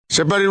Is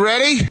everybody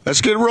ready?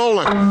 Let's get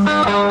rolling.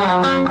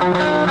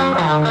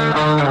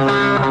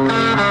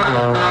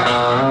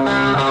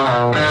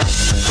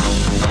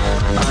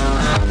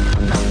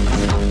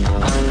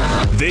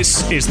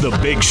 This is The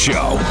Big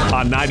Show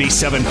on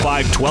 97.5,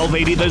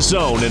 1280 The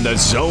Zone and The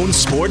Zone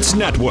Sports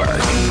Network.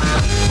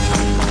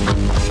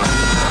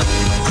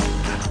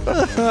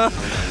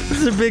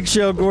 This is a Big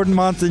Show. Gordon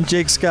Monson,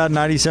 Jake Scott,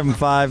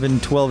 97.5 and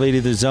 1280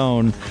 The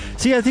Zone.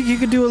 See, I think you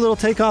could do a little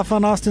takeoff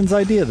on Austin's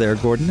idea there,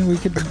 Gordon.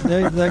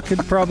 That could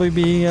probably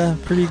be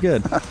pretty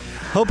good.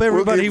 Hope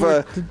everybody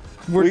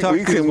we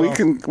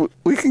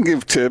can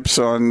give tips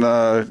on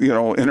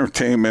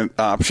entertainment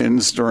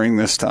options during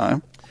this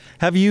time.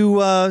 Have you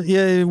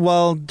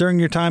during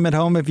your time at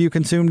home, have you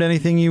consumed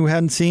anything you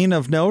hadn't seen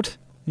of note?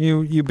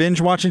 You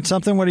binge watching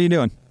something? What are you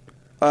doing?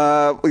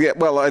 I'm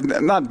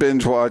not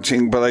binge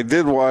watching, but I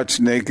did watch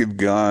Naked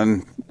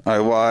Gun. I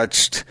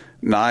watched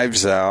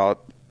Knives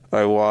Out.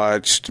 I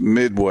watched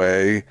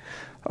Midway.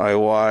 I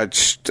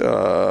watched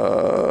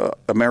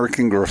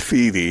American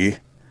Graffiti.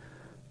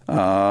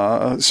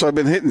 So I've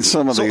been hitting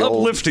some of the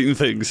uplifting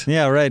things.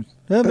 Yeah, right.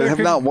 I have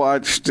not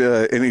watched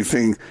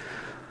anything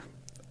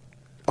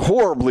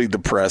horribly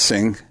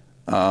depressing.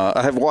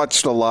 I have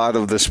watched a lot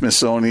of the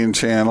Smithsonian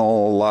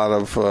Channel, a lot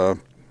of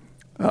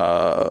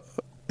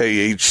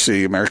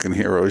AHC, American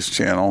Heroes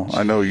Channel.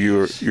 I know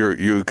you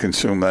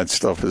consume that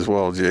stuff as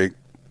well, Jake.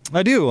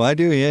 I do.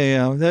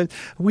 Yeah.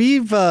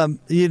 We've,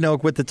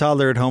 with the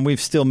toddler at home, we've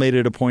still made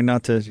it a point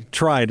not to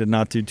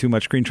do too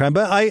much screen time.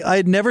 But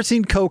I'd never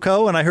seen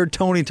Coco, and I heard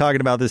Tony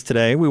talking about this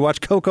today. We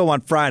watched Coco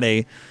on Friday.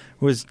 It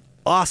was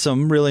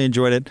awesome. Really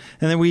enjoyed it.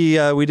 And then we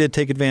did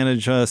take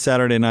advantage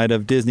Saturday night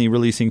of Disney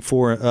releasing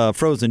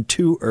Frozen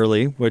 2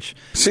 early, which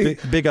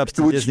big ups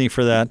to Disney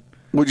for that.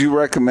 Would you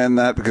recommend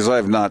that? Because I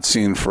have not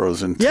seen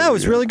Frozen 2 Yeah, it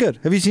was really good.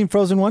 Have you seen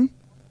Frozen 1?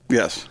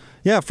 Yes.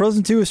 Yeah,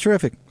 Frozen 2 is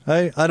terrific.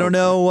 I don't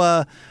know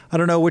I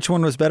don't know which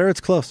one was better.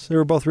 It's close. They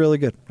were both really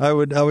good. I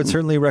would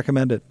certainly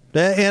recommend it.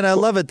 And I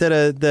love it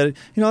that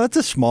that's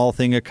a small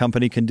thing a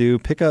company can do.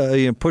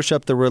 Push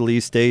up the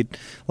release date.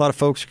 A lot of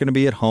folks are going to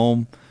be at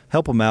home.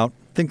 Help them out.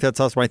 I think that's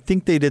awesome. I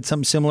think they did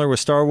something similar with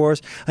Star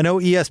Wars. I know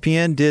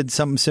ESPN did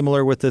something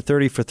similar with the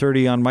 30 for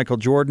 30 on Michael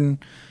Jordan.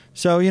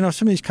 So,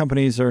 some of these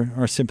companies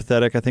are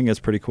sympathetic. I think that's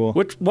pretty cool.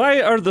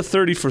 Why are the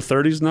 30 for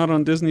 30s not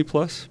on Disney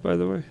Plus, by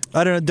the way?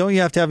 I don't know. Don't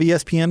you have to have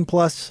ESPN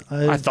Plus?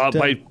 I thought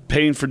by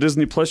paying for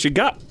Disney Plus, you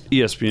got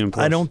ESPN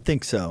Plus. I don't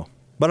think so.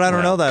 But I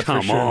don't know that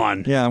for sure. Come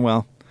on. Yeah,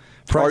 well.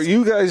 Are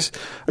you guys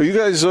are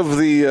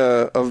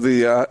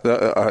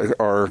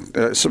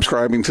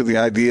subscribing to the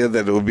idea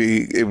that it would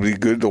be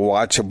good to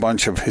watch a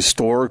bunch of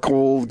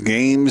historical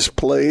games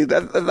played?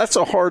 That's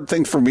a hard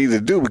thing for me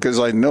to do because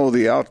I know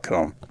the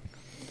outcome.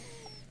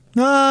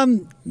 I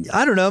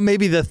don't know.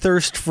 Maybe the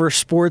thirst for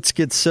sports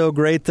gets so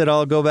great that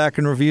I'll go back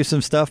and review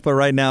some stuff. But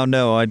right now,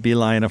 no, I'd be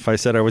lying if I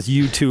said I was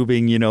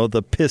YouTubing,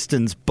 the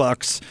Pistons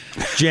Bucks,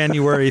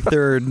 January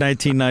 3rd,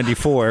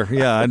 1994.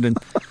 Yeah,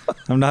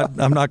 I'm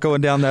not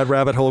going down that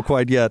rabbit hole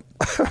quite yet.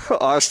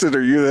 Austin,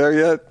 are you there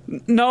yet?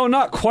 No,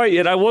 not quite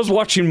yet. I was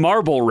watching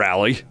Marble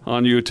Rally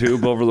on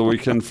YouTube over the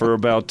weekend for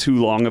about too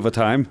long of a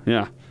time.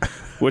 Yeah.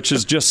 Which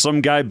is just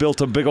some guy built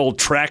a big old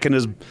track at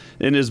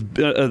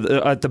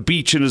the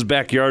beach in his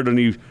backyard, and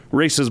he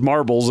races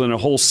marbles in a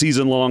whole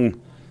season-long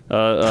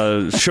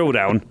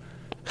showdown.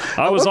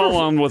 I was all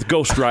on with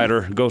Ghost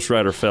Rider. Ghost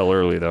Rider fell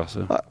early, though.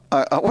 So.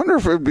 I wonder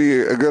if it'd be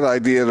a good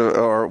idea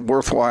or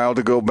worthwhile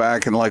to go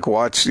back and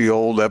watch the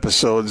old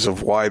episodes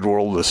of Wide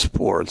World of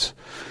Sports.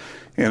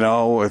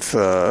 With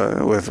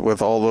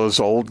all those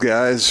old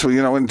guys,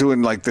 and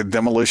doing the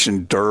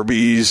demolition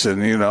derbies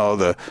and,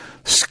 the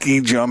ski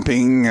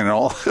jumping and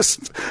all this,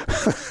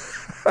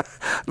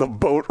 the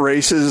boat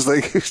races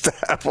they used to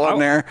have on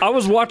there. I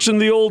was watching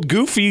the old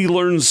Goofy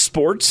Learns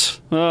Sports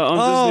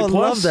on Disney Plus.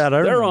 I love that.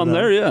 They're on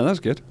there. Yeah, that's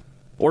good.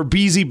 Or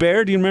Beezy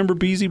Bear. Do you remember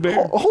Beezy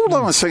Bear? Hold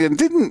on a second.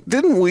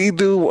 Didn't we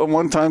do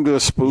a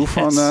spoof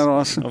on that,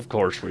 Austin? Of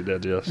course we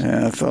did, yes.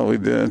 Yeah, I thought we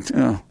did,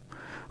 yeah.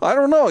 I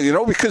don't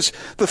know, because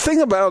the thing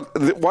about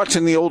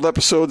watching the old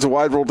episodes of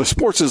Wide World of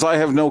Sports is I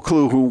have no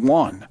clue who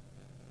won.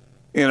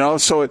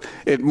 So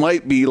it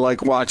might be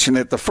like watching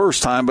it the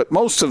first time, but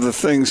most of the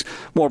things,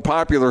 more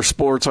popular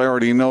sports, I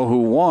already know who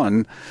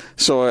won,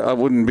 so I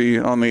wouldn't be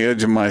on the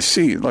edge of my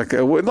seat. I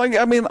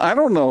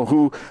don't know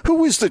who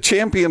was the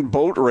champion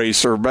boat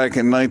racer back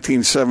in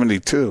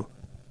 1972.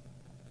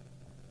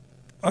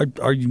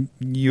 Are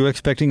you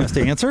expecting us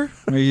to answer?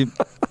 Are you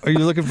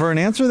looking for an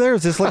answer there?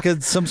 Is this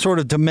some sort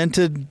of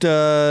demented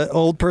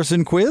old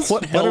person quiz?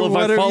 What hell have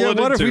I fallen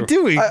into? What are we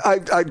doing?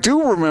 I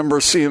do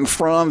remember seeing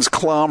Franz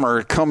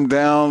Klammer come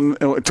down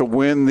to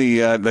win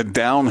the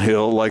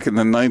downhill in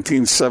the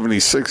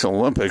 1976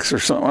 Olympics or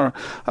something.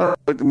 I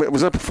don't know,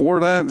 was that before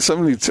that?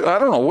 72? I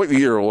don't know what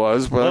year it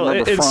was, but I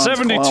remember in Franz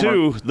 72,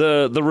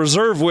 Klammer. the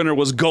reserve winner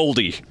was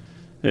Goldie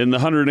in the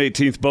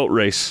 118th boat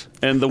race,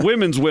 and the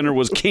women's winner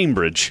was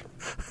Cambridge.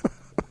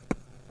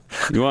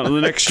 You want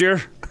the next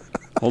year?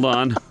 Hold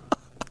on.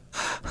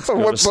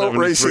 What boat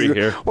racing?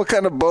 Here. What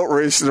kind of boat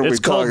racing are we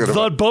talking about? It's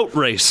called the boat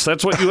race.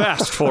 That's what you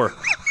asked for.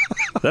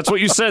 That's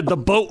what you said, the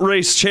boat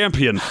race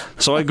champion.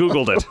 So I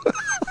Googled it.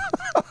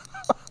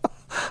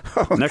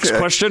 Okay. Next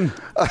question.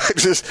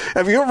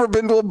 Have you ever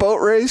been to a boat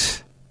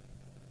race?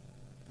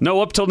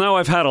 No, up till now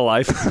I've had a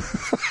life.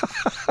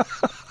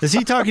 Is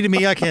he talking to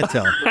me? I can't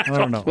tell. I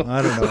don't know.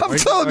 I'm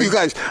telling you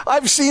guys,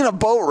 I've seen a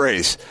boat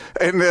race,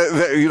 and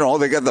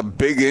they got the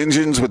big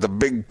engines with the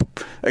big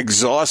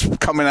exhaust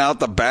coming out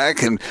the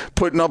back and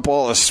putting up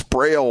all the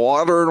spray of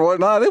water and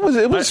whatnot. It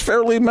was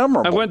fairly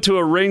memorable. I went to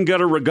a rain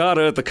gutter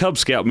regatta at the Cub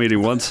Scout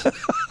meeting once.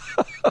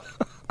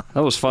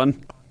 That was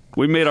fun.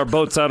 We made our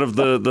boats out of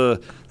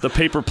the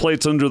paper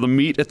plates under the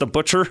meat at the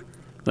butcher.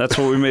 That's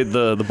what we made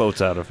the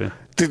boats out of. Yeah.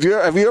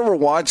 Have you ever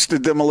watched the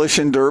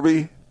Demolition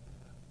Derby?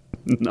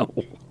 No.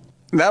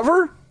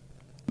 Never?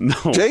 No.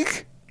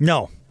 Jake?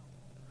 No.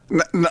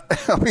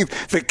 I mean,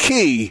 the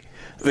key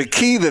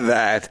to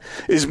that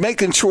is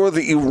making sure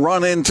that you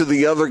run into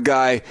the other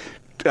guy,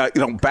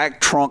 back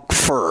trunk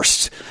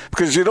first,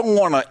 because you don't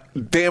want to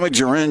damage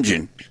your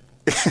engine.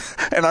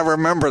 And I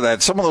remember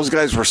that. Some of those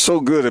guys were so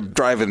good at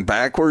driving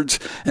backwards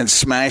and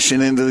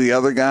smashing into the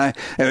other guy,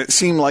 and it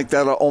seemed like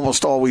that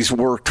almost always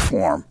worked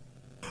for him.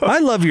 I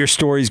love your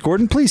stories,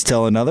 Gordon. Please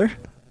tell another.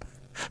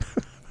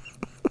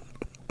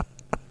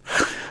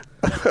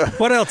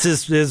 What else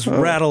is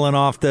rattling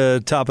off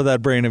the top of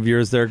that brain of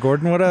yours there,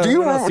 Gordon? Do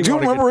you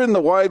remember in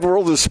the wide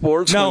world of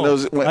sports? No,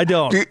 I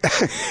don't.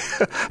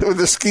 With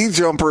the ski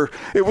jumper,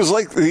 it was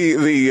like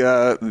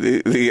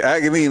the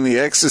agony and the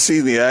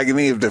ecstasy, the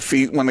agony of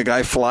defeat when the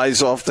guy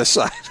flies off the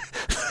side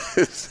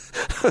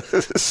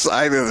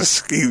side of the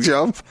ski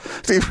jump.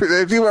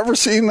 Have you ever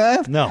seen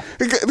that? No.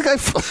 The guy.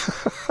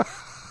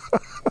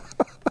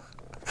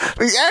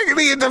 The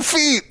agony and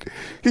defeat.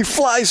 He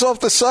flies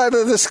off the side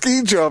of the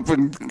ski jump,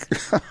 and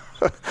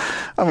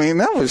I mean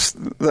that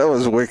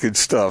was wicked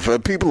stuff.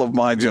 People of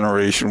my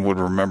generation would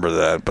remember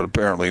that, but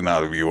apparently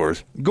not of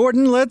yours.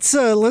 Gordon,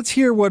 let's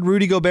hear what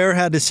Rudy Gobert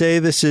had to say.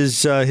 This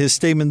is his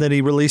statement that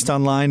he released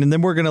online, and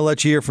then we're going to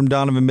let you hear from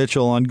Donovan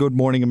Mitchell on Good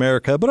Morning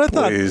America. But I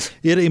thought it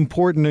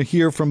important to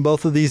hear from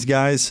both of these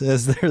guys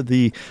as they're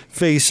the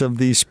face of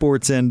the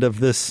sports end of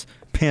this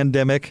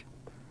pandemic.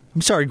 I'm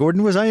sorry,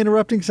 Gordon. Was I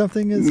interrupting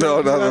something?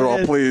 No, not at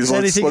all. Please.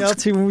 Anything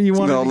else you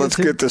want to let's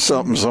get to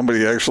something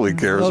somebody actually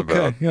cares about.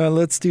 Okay, yeah,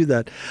 let's do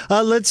that.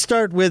 Let's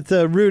start with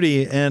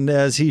Rudy, and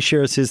as he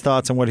shares his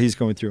thoughts on what he's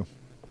going through.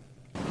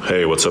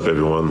 Hey, what's up,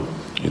 everyone?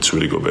 It's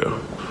Rudy Gobert.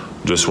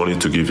 Just wanted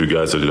to give you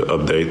guys a little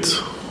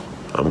update.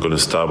 I'm going to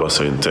start by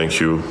saying thank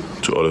you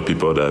to all the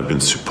people that have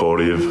been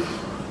supportive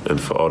and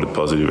for all the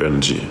positive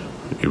energy.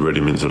 It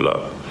really means a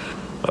lot.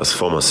 As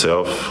for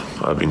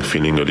myself, I've been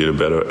feeling a little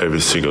better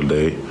every single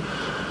day,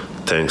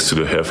 thanks to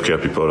the healthcare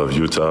people of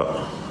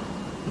Utah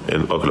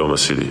and Oklahoma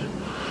City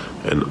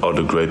and all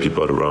the great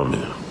people around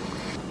me.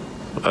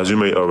 As you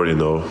may already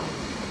know,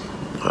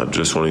 I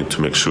just wanted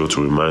to make sure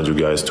to remind you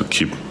guys to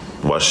keep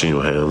washing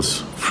your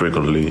hands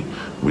frequently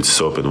with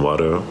soap and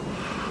water.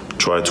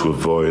 Try to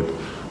avoid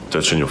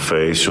touching your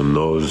face, your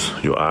nose,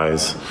 your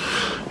eyes,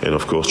 and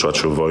of course try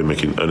to avoid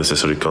making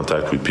unnecessary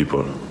contact with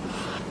people.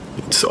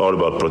 It's all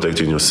about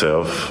protecting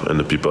yourself and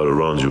the people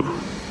around you.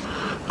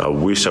 I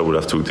wish I would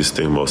have took this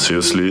thing more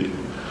seriously,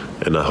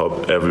 and I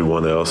hope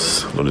everyone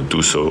else is going to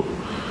do so,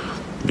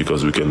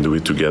 because we can do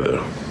it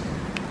together.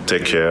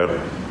 Take care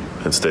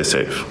and stay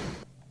safe.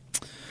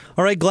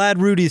 All right, glad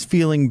Rudy's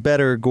feeling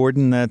better,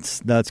 Gordon.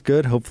 That's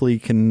good. Hopefully he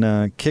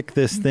can kick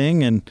this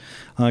thing and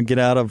get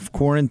out of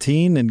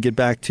quarantine and get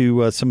back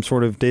to some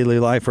sort of daily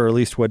life, or at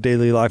least what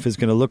daily life is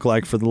going to look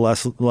like for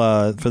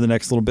the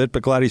next little bit.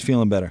 But glad he's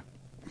feeling better.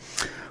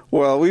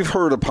 Well, we've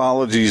heard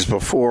apologies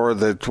before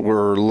that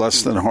were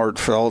less than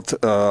heartfelt.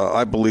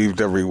 I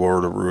believed every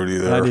word of Rudy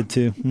there. I did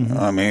too. Mm-hmm.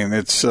 I mean,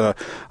 it's, I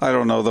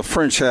don't know, the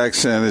French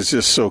accent is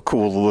just so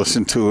cool to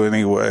listen to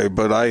anyway.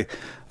 But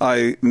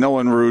I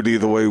knowing Rudy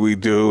the way we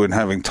do and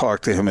having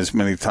talked to him as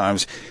many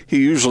times, he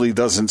usually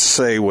doesn't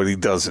say what he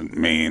doesn't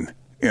mean,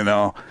 you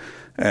know.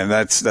 And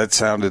that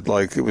sounded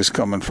like it was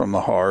coming from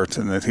the heart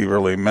and that he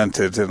really meant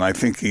it. And I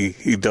think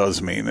he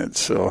does mean it.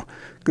 So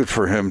good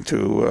for him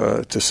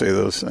to say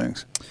those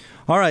things.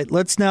 All right,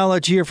 let's now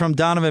let you hear from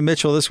Donovan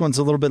Mitchell. This one's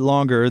a little bit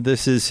longer.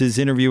 This is his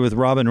interview with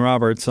Robin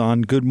Roberts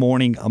on Good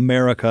Morning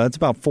America. It's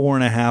about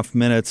 4.5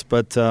 minutes,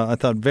 but I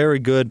thought very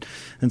good,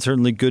 and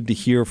certainly good to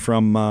hear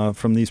from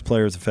these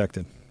players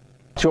affected.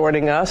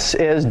 Joining us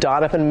is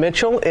Donovan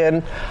Mitchell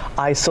in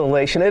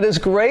isolation. It is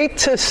great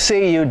to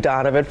see you,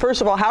 Donovan.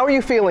 First of all, how are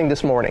you feeling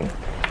this morning?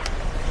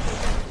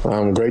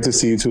 Great to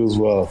see you too as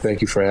well.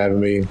 Thank you for having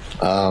me.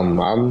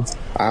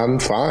 I'm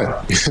fine.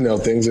 You know,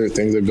 things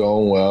are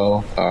going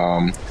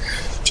well.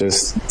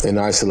 Just in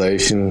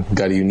isolation,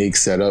 got a unique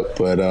setup,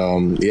 but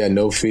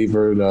no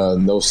fever,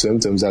 no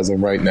symptoms as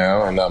of right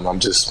now, and I'm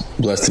just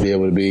blessed to be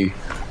able to be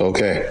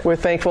okay. We're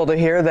thankful to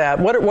hear that.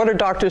 What are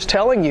doctors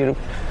telling you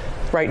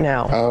right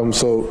now?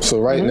 So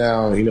right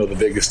now, you know, the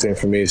biggest thing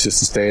for me is just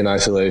to stay in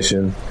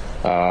isolation.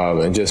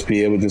 And just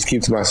be able to just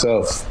keep to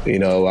myself. You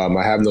know,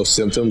 I have no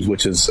symptoms,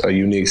 which is a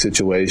unique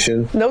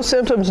situation. No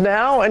symptoms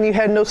now, and you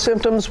had no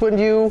symptoms when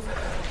you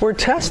were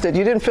tested.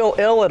 You didn't feel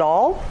ill at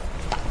all?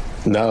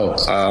 No,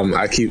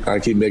 I keep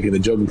making the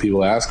joke when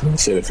people ask me. I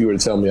said, if you were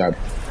to tell me I'm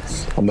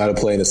about to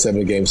play in a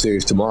 7-game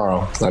series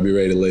tomorrow, I'd be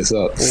ready to lace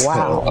up.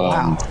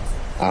 Wow.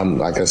 So,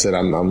 like I said,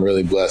 I'm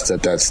really blessed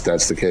that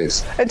that's the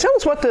case. And tell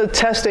us what the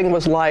testing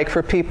was like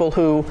for people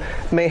who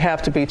may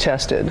have to be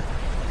tested.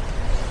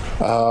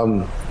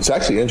 It's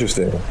actually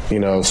interesting,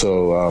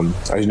 so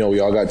as you know,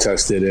 we all got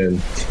tested,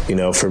 and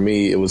for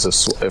me,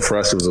 for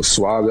us it was a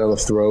swab down the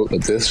throat,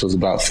 but this was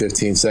about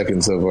 15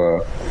 seconds of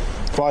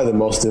probably the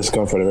most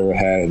discomfort I've ever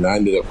had, and I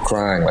ended up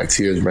crying, like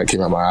tears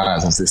came out my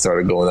eyes once they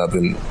started going up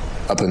in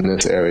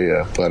this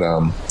area. But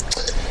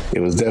it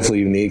was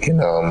definitely unique,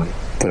 and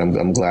but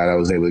I'm glad I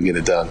was able to get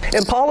it done.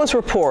 In Paula's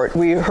report,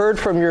 we heard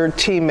from your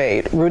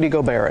teammate, Rudy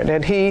Gobert,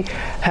 and he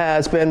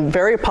has been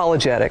very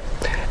apologetic,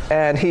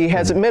 and he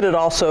has admitted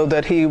also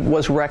that he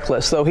was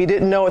reckless, though he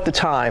didn't know at the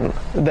time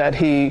that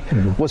he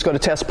was going to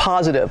test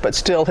positive, but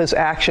still his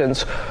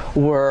actions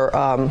were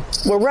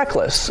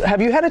reckless.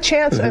 Have you had a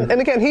chance, and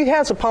again, he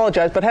has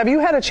apologized, but have you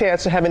had a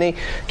chance to have any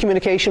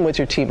communication with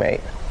your teammate?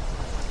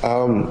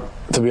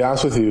 To be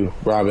honest with you,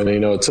 Robin,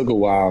 it took a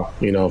while,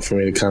 for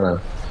me to kind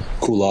of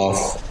cool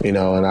off, and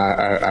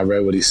I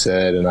read what he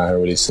said and I heard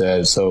what he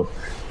said. So,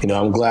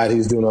 I'm glad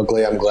he's doing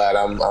okay. I'm glad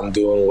I'm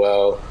doing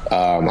well.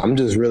 I'm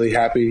just really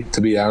happy, to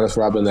be honest,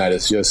 Robin, that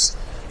it's just,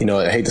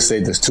 I hate to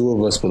say there's two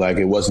of us, but like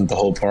it wasn't the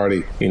whole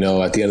party.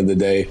 At the end of the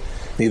day,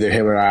 neither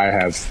him or I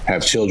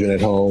have children at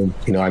home.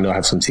 I know I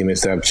have some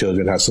teammates that have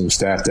children, have some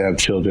staff that have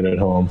children at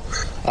home.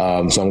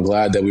 So I'm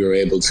glad that we were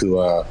able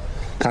to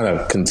kind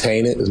of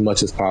contain it as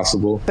much as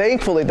possible.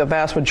 Thankfully, the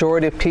vast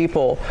majority of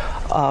people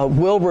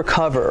will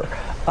recover.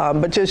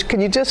 But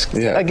can you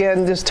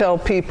again tell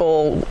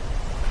people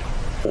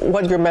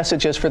what your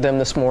message is for them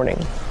this morning?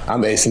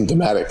 I'm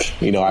asymptomatic.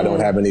 I don't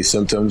have any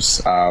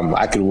symptoms.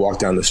 I could walk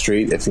down the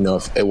street if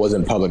it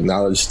wasn't public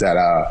knowledge that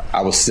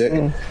I was sick,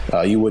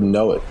 you wouldn't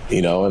know it,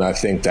 and I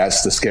think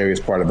that's the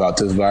scariest part about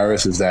this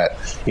virus is that,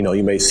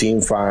 you may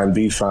seem fine,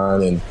 be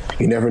fine, and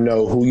you never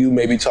know who you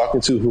may be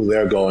talking to, who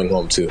they're going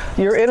home to.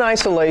 You're in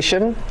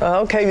isolation.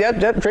 Okay,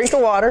 drink the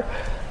water.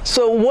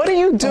 So what are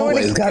you doing?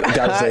 Always got to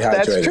stay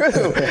hydrated.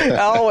 That's true.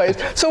 Always.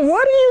 So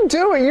what are you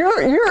doing?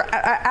 You're an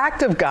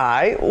active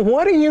guy.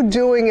 What are you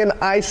doing in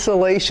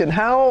isolation?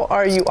 How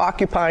are you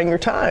occupying your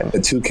time?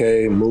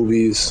 2K,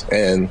 movies,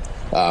 and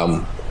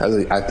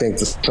I think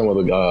some of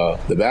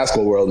the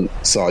basketball world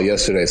saw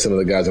yesterday, some of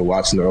the guys are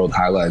watching their old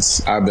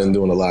highlights. I've been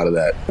doing a lot of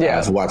that. Yeah.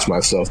 I've watched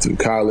myself through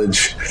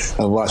college.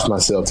 I've watched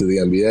myself through the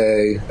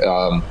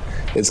NBA.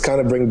 It's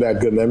kind of bringing back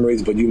good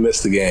memories, but you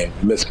miss the game.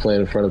 You miss playing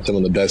in front of some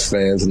of the best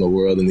fans in the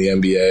world in the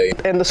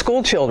NBA. And the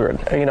school children,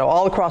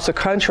 all across the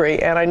country.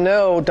 And I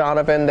know,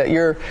 Donovan, that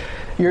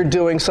you're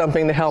doing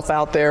something to help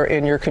out there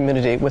in your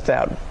community with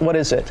that. What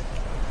is it?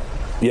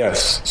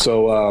 Yes.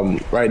 So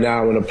right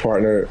now I'm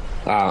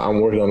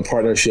I'm working on a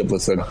partnership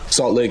with the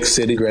Salt Lake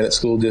City Granite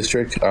School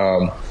District.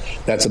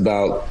 That's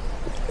about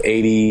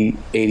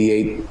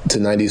 88 to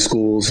 90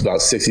 schools,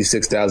 about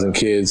 66,000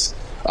 kids.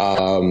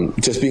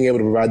 Just being able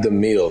to provide them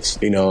meals,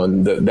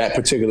 and that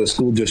particular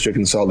school district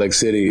in Salt Lake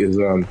City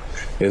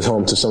is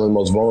home to some of the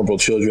most vulnerable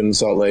children in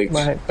Salt Lake.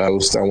 Right. I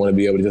want to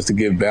be able to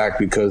give back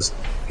because,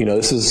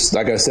 this is,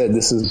 like I said,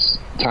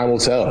 time will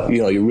tell.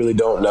 You really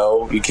don't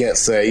know.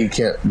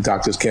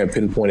 Doctors can't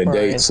pinpoint a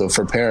date. So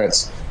for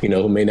parents,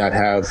 who may not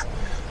have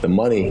the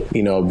money,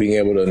 being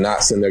able to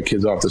not send their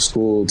kids off to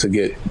school to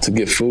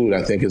get food,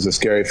 I think is a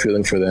scary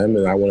feeling for them.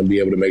 And I want to be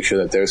able to make sure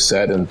that they're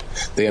set and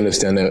they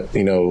understand that,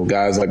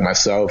 guys like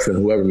myself and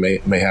whoever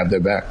may have their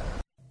back.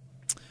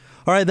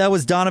 All right, that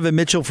was Donovan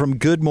Mitchell from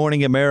Good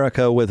Morning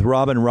America with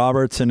Robin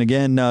Roberts. And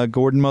again,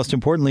 Gordon, most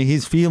importantly,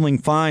 he's feeling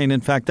fine.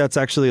 In fact, that's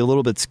actually a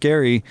little bit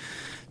scary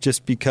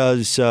just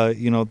because,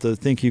 to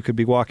think you could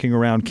be walking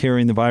around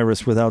carrying the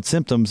virus without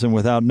symptoms and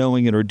without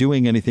knowing it or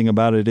doing anything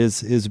about it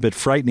is a bit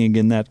frightening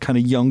in that kind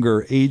of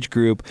younger age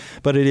group.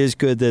 But it is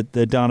good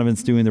that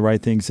Donovan's doing the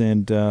right things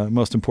and,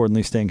 most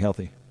importantly, staying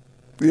healthy.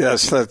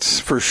 Yes, that's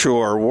for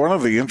sure. One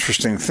of the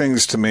interesting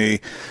things to me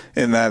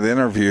in that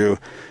interview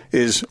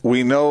is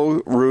we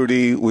know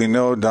Rudy, we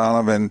know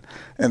Donovan,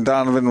 and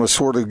Donovan was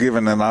sort of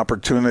given an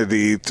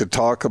opportunity to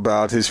talk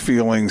about his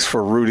feelings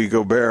for Rudy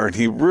Gobert, and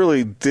he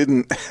really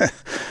didn't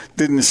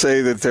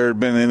say that there had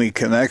been any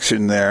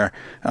connection there.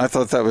 I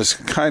thought that was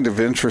kind of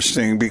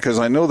interesting because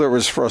I know there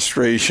was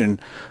frustration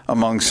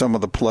among some of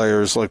the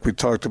players, like we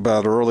talked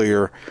about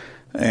earlier,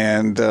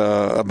 and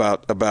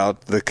about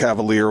the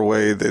cavalier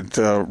way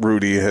that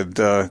Rudy had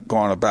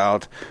gone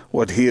about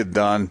what he had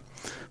done.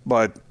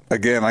 But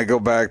again, I go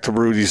back to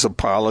Rudy's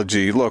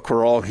apology. Look,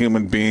 we're all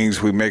human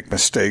beings. We make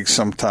mistakes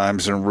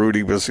sometimes, and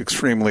Rudy was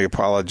extremely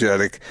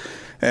apologetic.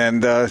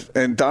 And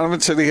Donovan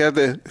said he had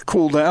to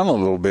cool down a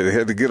little bit. He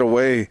had to get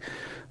away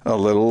a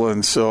little,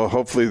 and so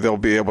hopefully they'll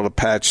be able to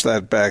patch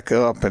that back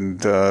up,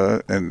 and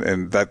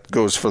that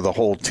goes for the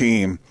whole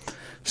team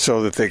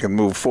so that they can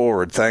move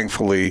forward.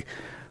 Thankfully,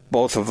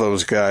 both of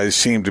those guys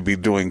seem to be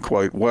doing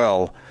quite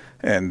well,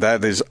 And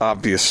that is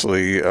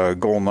obviously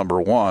goal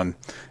number one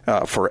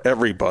for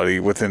everybody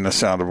within the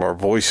sound of our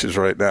voices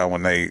right now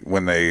when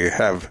they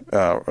have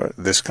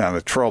this kind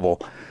of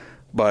trouble.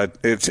 But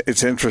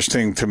it's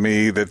interesting to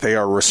me that they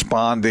are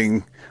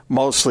responding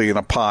mostly in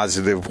a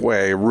positive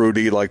way.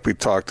 Rudy, like we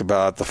talked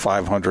about, the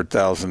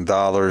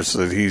 $500,000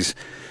 that he's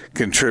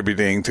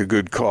contributing to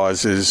good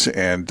causes,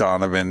 and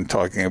Donovan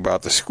talking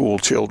about the school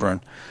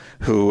children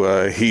who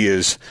he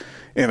is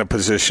in a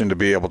position to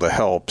be able to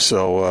help.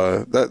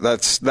 So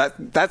that's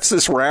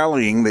this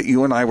rallying that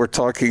you and I were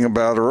talking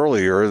about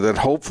earlier that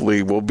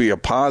hopefully will be a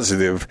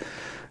positive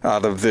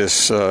out of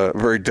this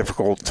very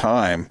difficult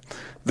time,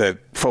 that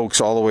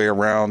folks all the way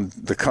around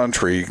the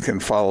country can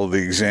follow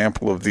the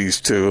example of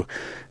these two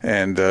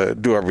and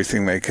do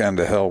everything they can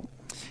to help.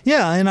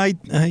 Yeah,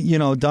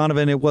 and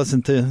Donovan, it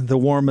wasn't the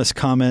warmest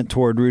comment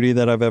toward Rudy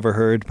that I've ever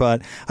heard,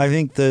 but I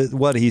think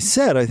what he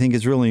said, I think,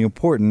 is really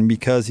important,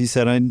 because he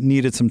said I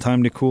needed some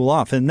time to cool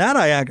off, and that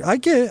I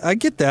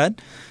get that.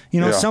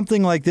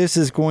 Something like this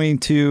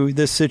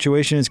this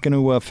situation is going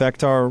to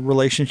affect our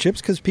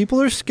relationships because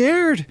people are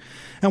scared.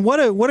 And what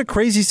a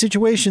crazy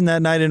situation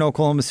that night in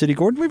Oklahoma City,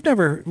 Gordon.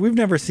 We've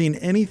never seen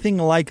anything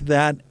like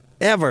that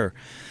ever.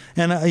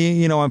 And,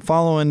 I'm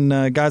following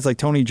guys like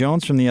Tony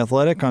Jones from The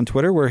Athletic on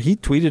Twitter, where he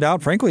tweeted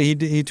out, frankly, he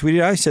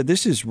tweeted out, he said,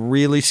 this is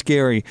really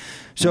scary.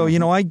 So,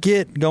 I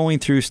get going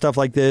through stuff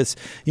like this,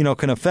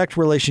 can affect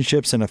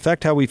relationships and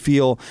affect how we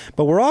feel.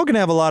 But we're all going to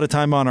have a lot of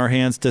time on our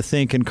hands to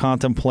think and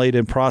contemplate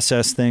and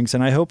process things.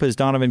 And I hope as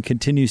Donovan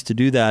continues to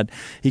do that,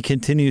 he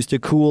continues to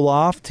cool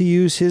off, to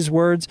use his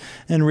words,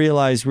 and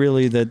realize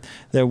really that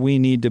we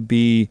need to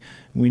be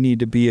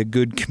a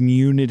good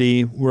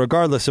community,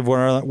 regardless of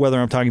whether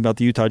I'm talking about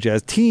the Utah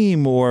Jazz team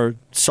or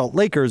Salt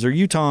Lakers or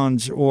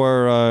Utahns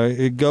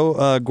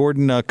or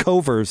Gordon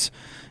Covers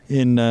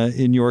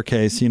in your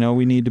case.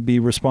 We need to be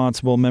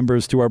responsible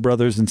members to our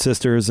brothers and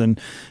sisters and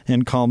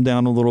calm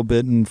down a little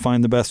bit and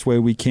find the best way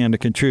we can to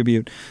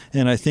contribute.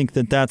 And I think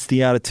that's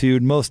the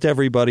attitude most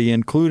everybody,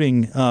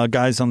 including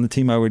guys on the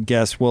team, I would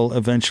guess, will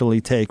eventually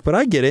take. But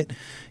I get it.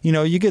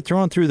 You get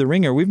thrown through the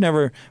ringer. We've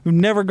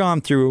never gone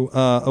through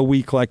a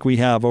week like we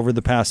have over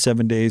the past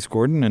 7 days,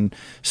 Gordon, and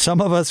some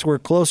of us were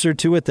closer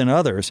to it than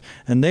others,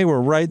 and they were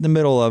right in the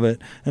middle of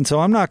it. And so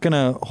I'm not going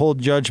to hold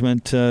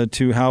judgment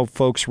to how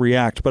folks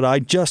react, but I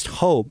just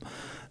hope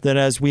that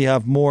as we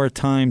have more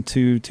time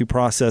to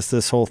process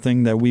this whole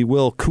thing, that we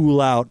will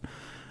cool out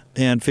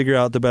and figure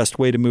out the best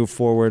way to move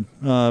forward,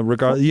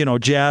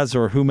 Jazz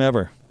or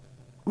whomever.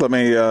 Let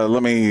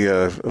me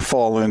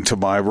fall into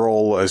my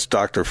role as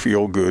Dr.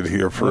 Feelgood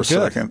here for a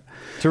second.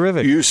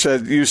 Terrific. You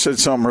said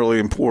something really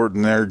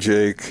important there,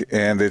 Jake,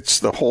 and it's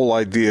the whole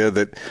idea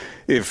that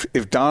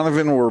if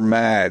Donovan were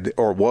mad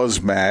or was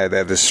mad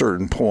at a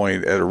certain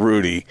point at a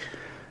Rudy,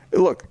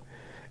 look,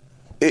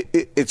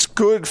 it's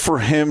good for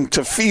him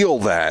to feel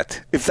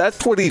that. If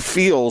that's what he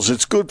feels,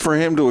 it's good for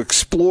him to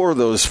explore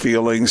those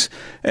feelings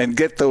and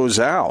get those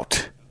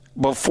out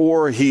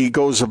before he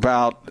goes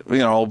about,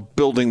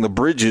 building the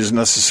bridges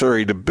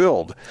necessary to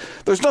build.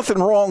 There's nothing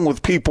wrong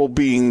with people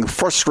being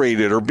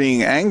frustrated or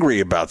being angry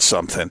about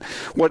something.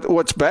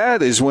 What's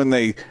bad is when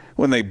they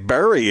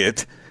bury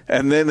it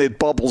and then it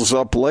bubbles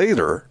up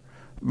later.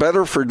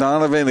 Better for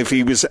Donovan if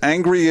he was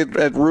angry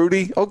at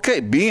Rudy. Okay,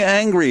 be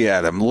angry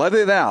at him. Let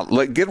it out.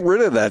 Get rid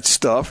of that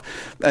stuff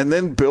and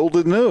then build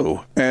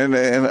anew.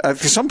 And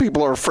some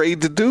people are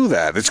afraid to do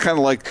that. It's kind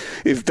of like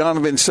if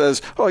Donovan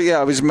says, oh, yeah,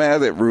 I was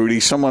mad at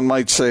Rudy, someone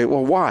might say,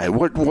 well, why?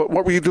 What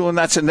were you doing?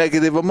 That's a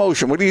negative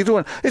emotion. What are you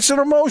doing? It's an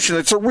emotion.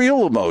 It's a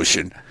real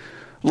emotion.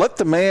 Let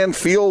the man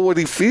feel what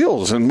he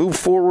feels and move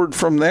forward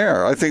from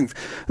there. I think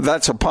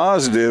that's a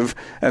positive.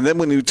 And then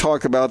when you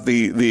talk about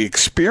the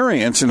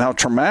experience and how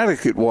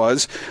traumatic it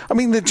was,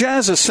 the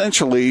Jazz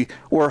essentially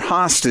were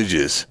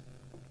hostages.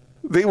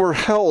 They were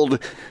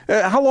held.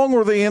 How long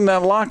were they in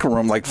that locker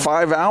room? Like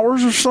 5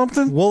 hours or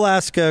something? We'll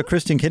ask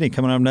Kristen Kenney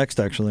coming up next,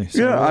 actually.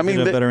 So we'll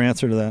get a better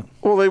answer to that.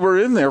 Well, they were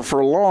in there for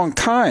a long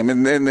time,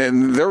 and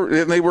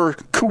they were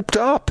cooped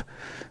up.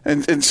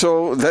 And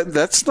so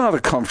that's not a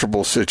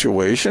comfortable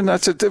situation.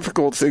 That's a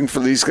difficult thing for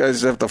these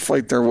guys to have to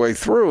fight their way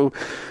through.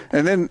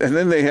 And then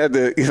they had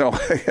to,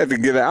 they had to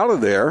get out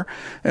of there,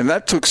 and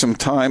that took some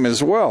time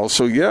as well.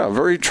 So yeah,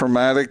 very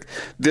traumatic,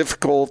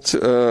 difficult,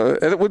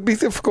 and it would be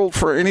difficult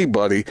for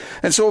anybody.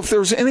 And so if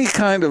there's any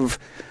kind of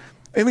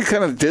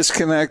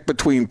disconnect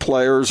between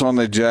players on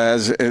the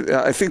Jazz,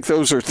 I think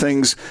those are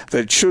things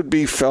that should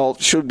be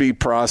felt, should be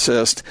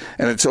processed,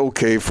 and it's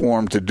okay for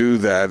them to do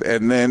that.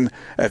 And then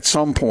at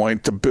some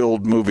point to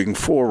build moving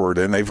forward.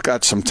 And they've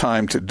got some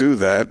time to do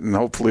that, and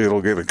hopefully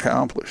it'll get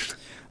accomplished.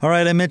 All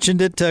right, I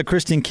mentioned it.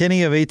 Kristen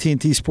Kenney of AT&T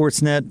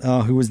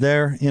Sportsnet, who was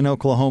there in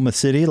Oklahoma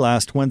City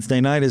last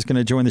Wednesday night, is going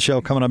to join the show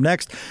coming up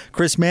next.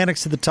 Chris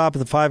Mannix at the top of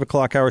the 5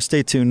 o'clock hour.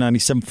 Stay tuned,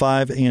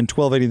 97.5 and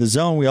 1280 The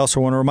Zone. We also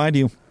want to remind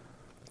you,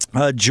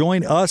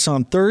 join us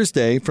on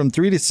Thursday from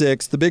 3 to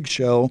 6, The Big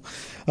Show.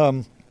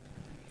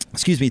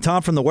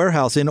 Tom from the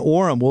warehouse in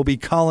Orem will be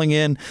calling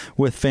in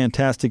with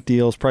fantastic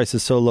deals.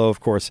 Prices so low, of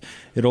course,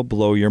 it'll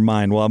blow your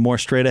mind. We'll have more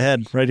straight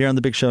ahead right here on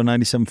The Big Show,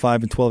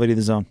 97.5 and 1280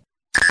 The Zone.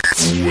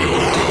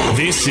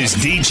 This is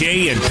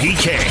DJ and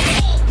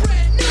PK.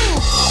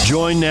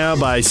 Joined now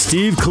by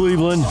Steve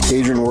Cleveland.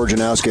 Adrian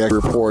Wojnarowski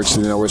reports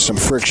that there was some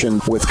friction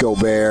with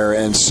Gobert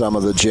and some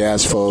of the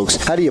Jazz folks.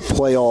 How do you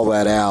play all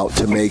that out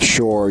to make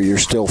sure you're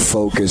still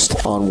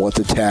focused on what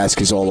the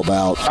task is all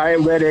about? I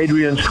read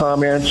Adrian's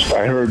comments.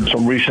 I heard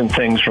some recent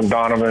things from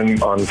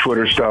Donovan on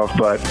Twitter stuff,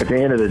 but at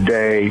the end of the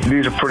day,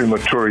 these are pretty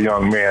mature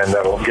young men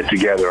that will get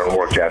together and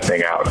work that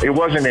thing out. It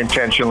wasn't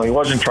intentional. He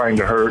wasn't trying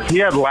to hurt. He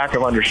had a lack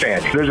of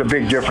understanding. There's a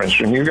big difference.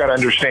 When you've got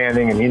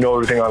understanding and you know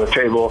everything on the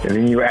table and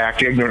then you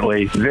act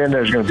ignorantly, then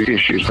there's going to be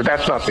issues. But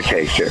that's not the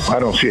case here. I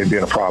don't see it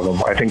being a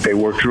problem. I think they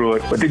work through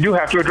it, but they do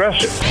have to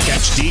address it.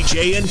 Catch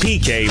DJ and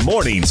PK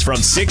mornings from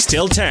 6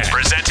 till 10.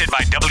 Presented by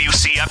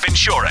WCF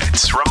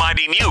Insurance.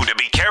 Reminding you to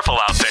be careful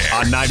out there.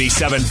 On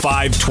 97.5,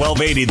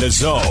 1280 The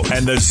Zone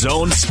and The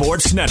Zone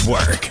Sports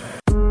Network.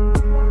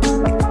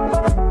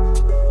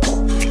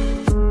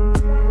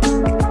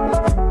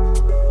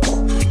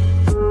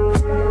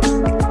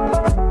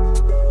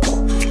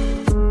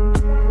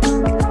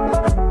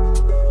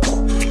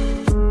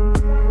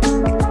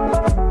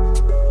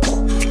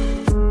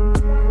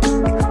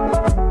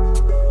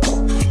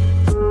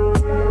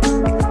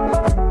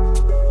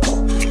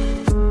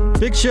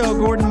 Show,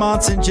 Gordon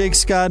Monson, Jake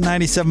Scott,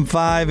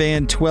 97.5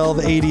 and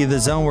 1280 The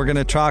Zone. We're going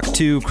to talk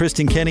to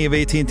Kristen Kenney of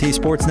AT&T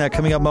Sportsnet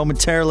coming up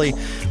momentarily.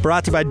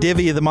 Brought to you by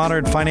Divvy, the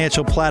modern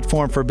financial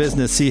platform for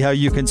business. See how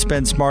you can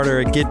spend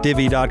smarter at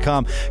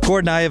getdivvy.com.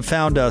 Gordon, I have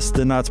found us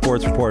the Not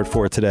Sports Report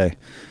for today.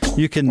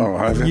 You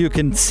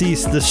can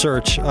cease the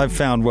search. I've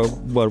found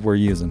what we're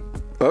using.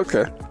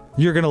 Okay.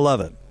 You're going to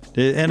love it.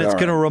 And it's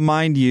going to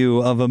remind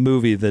you of a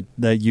movie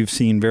that you've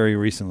seen very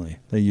recently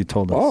that you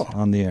told us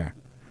on the air.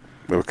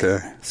 Okay.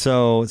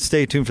 So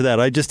stay tuned for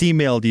that. I just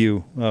emailed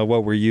you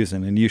what we're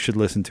using, and you should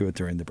listen to it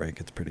during the break.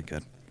 It's pretty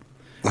good.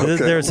 Okay.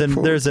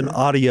 There's an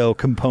audio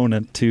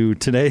component to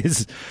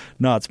today's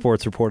Not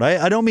Sports Report.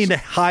 I don't mean to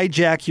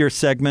hijack your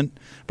segment,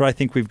 but I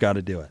think we've got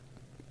to do it.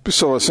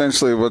 So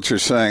essentially what you're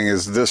saying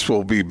is this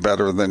will be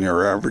better than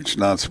your average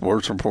Not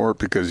Sports Report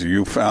because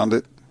you found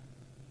it?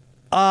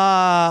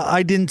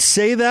 I didn't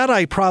say that.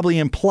 I probably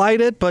implied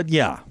it, but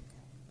yeah.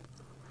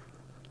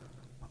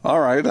 All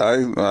right,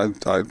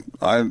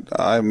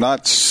 I'm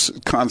not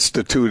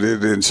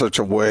constituted in such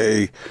a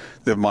way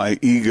that my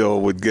ego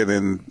would get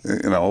in,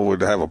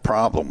 would have a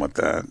problem with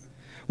that.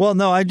 Well,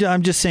 no,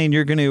 I'm just saying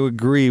you're going to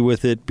agree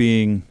with it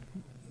being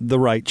the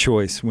right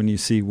choice when you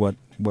see what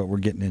we're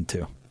getting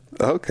into.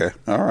 Okay,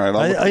 all right.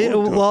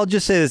 I'll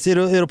just say this: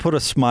 it'll put a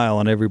smile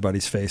on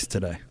everybody's face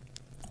today.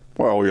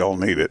 Well, we all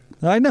need it.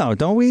 I know,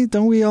 don't we?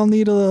 Don't we all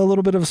need a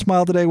little bit of a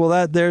smile today?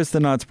 Well, there's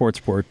the Not Sports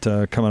Report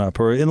coming up,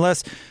 or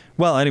unless.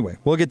 Well, anyway,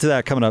 we'll get to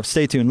that coming up.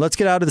 Stay tuned. Let's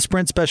get out of the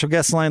Sprint special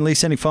guest line.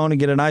 Lease any phone and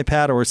get an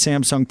iPad or a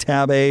Samsung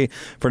Tab A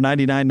for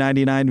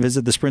 $99.99.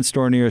 Visit the Sprint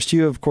store nearest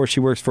you. Of course, she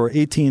works for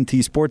AT&T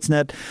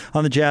Sportsnet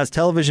on the Jazz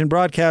television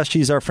broadcast.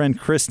 She's our friend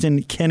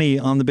Kristen Kenney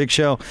on The Big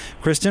Show.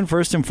 Kristen,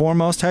 first and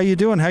foremost, how you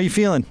doing? How you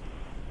feeling?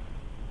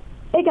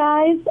 Hey,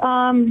 guys.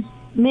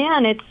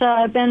 Man,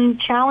 it's been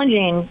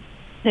challenging.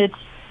 It's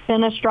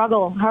been a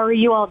struggle. How are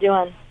you all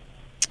doing?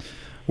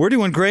 We're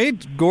doing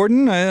great.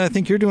 Gordon, I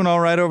think you're doing all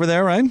right over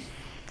there, right?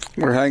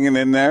 We're hanging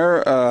in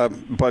there,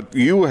 but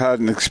you had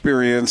an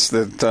experience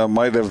that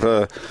might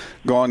have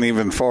gone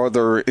even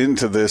farther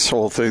into this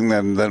whole thing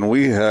than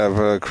we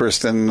have,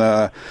 Kristen.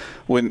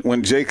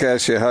 When Jake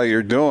asked you how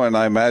you're doing,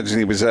 I imagine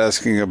he was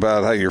asking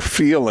about how you're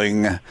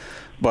feeling.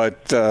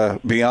 But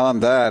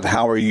beyond that,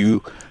 how are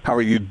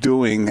you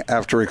doing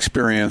after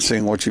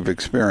experiencing what you've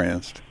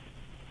experienced?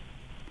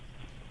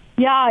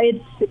 Yeah,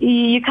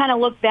 you kind of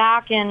look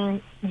back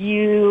and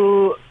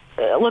you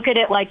look at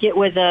it like it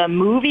was a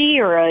movie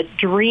or a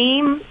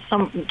dream,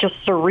 just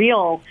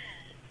surreal.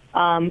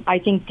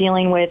 I think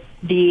dealing with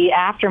the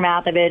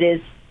aftermath of it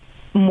is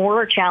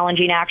more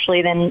challenging,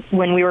 actually, than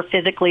when we were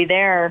physically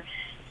there.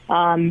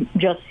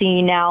 Just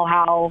seeing now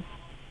how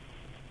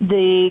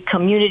the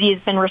community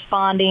has been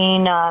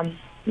responding,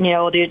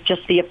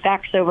 just the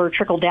effects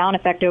trickle-down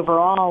effect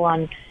overall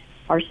on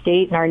our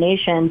state and our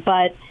nation.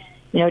 But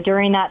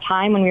during that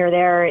time when we were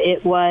there,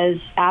 it was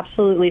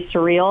absolutely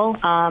surreal.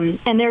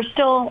 And there's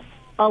still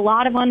a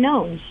lot of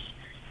unknowns.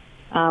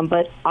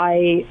 But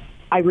I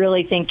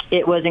really think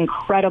it was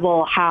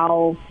incredible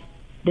how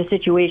the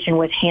situation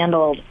was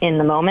handled in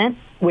the moment,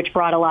 which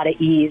brought a lot of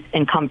ease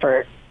and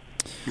comfort.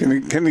 Can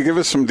you give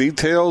us some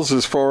details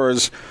as far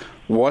as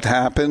what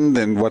happened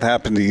and what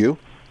happened to you?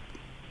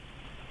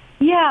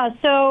 Yeah,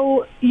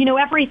 so,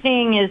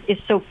 everything is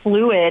so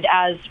fluid,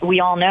 as we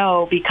all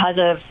know, because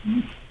of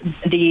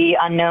the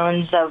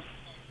unknowns of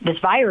this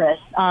virus.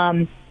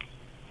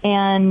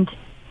 And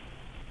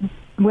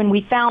when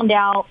we found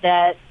out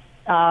that,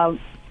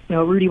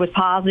 Rudy was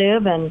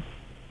positive, and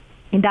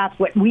that's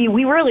what we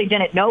really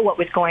didn't know what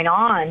was going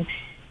on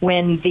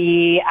when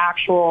the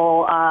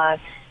actual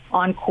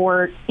on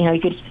court, you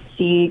could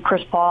see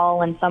Chris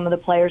Paul and some of the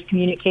players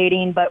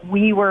communicating, but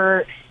we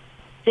were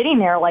sitting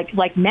there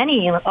like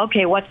many,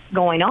 okay, what's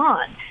going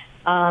on?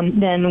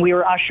 Then we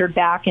were ushered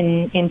back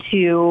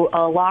into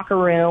a locker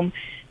room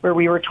where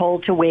we were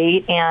told to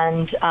wait,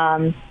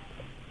 and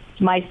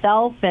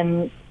myself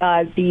and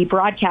the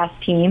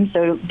broadcast team,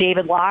 so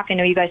David Locke, I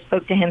know you guys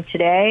spoke to him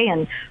today,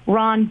 and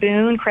Ron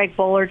Boone, Craig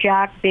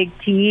Bolerjack, Big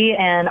T,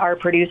 and our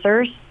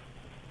producers.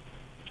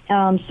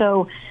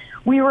 So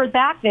we were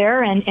back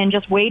there and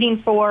just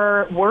waiting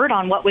for word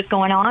on what was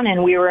going on,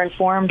 and we were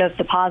informed of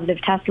the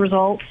positive test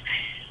results.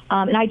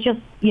 And I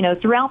just,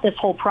 throughout this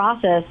whole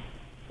process,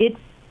 it's,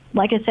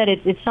 like I said,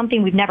 it's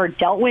something we've never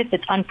dealt with.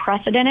 It's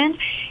unprecedented.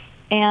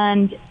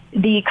 And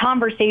the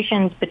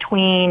conversations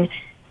between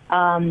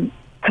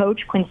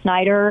Coach Quinn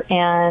Snyder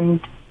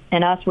and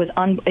us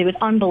it was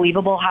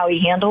unbelievable how he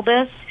handled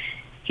this.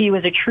 He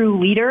was a true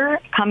leader,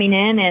 coming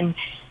in and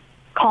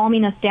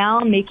calming us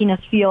down, making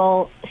us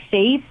feel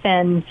safe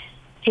and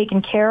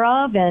taken care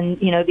of. And,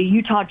 the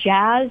Utah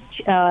Jazz,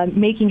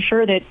 making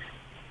sure that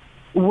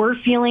we're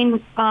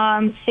feeling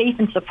safe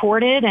and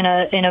supported in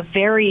a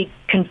very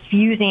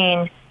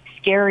confusing,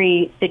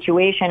 scary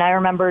situation. I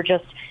remember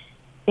just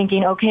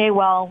thinking, okay,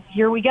 well,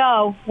 here we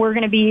go. We're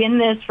going to be in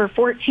this for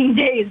 14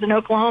 days in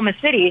Oklahoma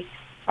City.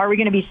 Are we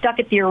going to be stuck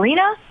at the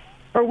arena,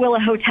 or will a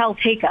hotel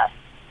take us?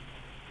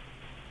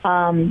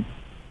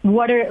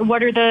 What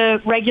are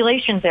the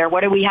regulations there?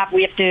 What do we have?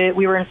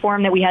 We were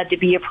informed that we had to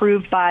be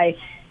approved by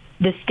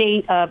the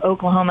state of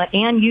Oklahoma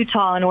and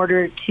Utah in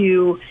order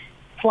to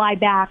fly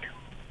back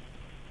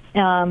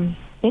into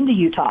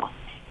Utah.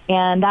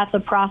 And that's a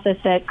process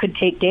that could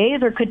take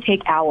days or could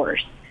take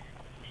hours.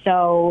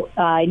 So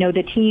I know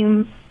the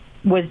team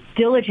was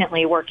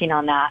diligently working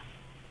on that,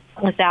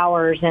 countless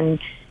hours, and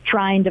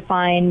trying to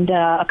find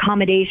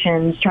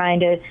accommodations,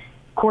 trying to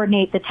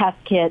coordinate the test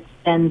kits.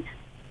 And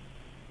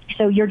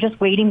so you're just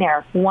waiting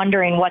there,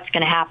 wondering what's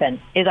going to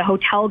happen. Is a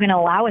hotel going to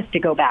allow us to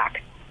go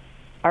back?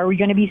 Are we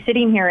going to be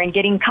sitting here and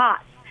getting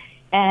caught?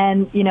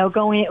 And,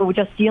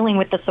 just dealing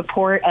with the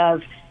support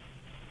of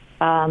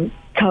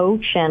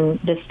Coach and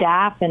the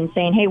staff and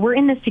saying, hey, we're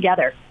in this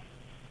together.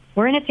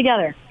 We're in it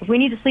together. If we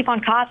need to sleep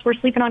on cots, we're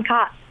sleeping on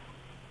cots.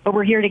 But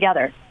we're here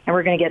together, and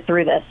we're going to get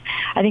through this.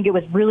 I think it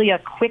was really a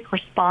quick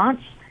response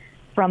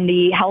from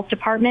the health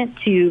department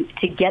to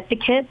get the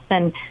kits.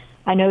 And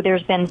I know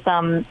there's been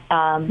some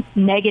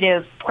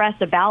negative press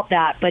about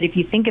that. But if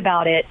you think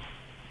about it,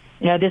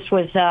 this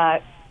was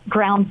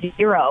ground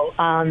zero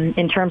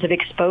in terms of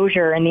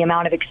exposure and the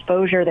amount of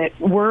exposure that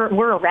we're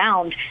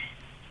around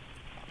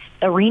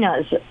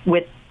arenas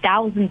with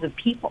thousands of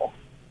people.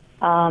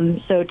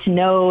 So to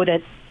know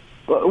that,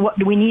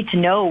 we need to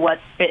know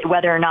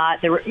whether or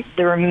not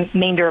the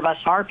remainder of us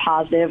are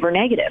positive or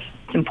negative.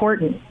 It's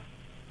important.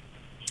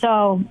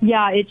 So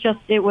yeah,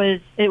 it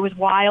was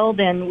wild,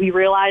 and we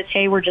realized,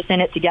 hey, we're just in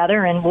it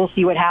together, and we'll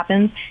see what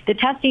happens. The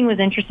testing was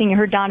interesting. You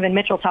heard Donovan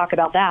Mitchell talk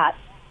about that.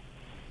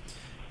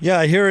 Yeah,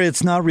 I hear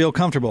it's not real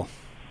comfortable.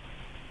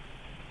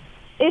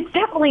 It's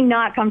definitely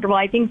not comfortable.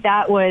 I think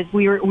that was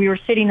we were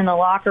sitting in the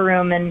locker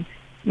room and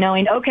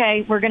knowing,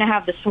 okay, we're going to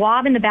have the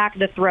swab in the back of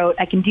the throat.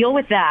 I can deal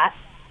with that.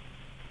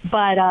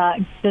 But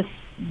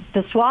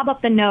the swab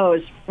up the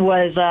nose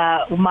was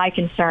my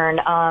concern.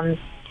 I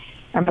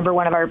remember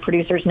one of our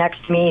producers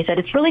next to me said,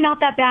 "It's really not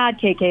that bad,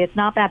 KK. It's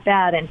not that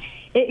bad." And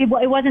it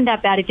wasn't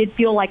that bad. It did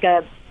feel like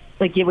it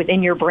was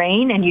in your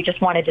brain and you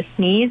just wanted to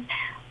sneeze.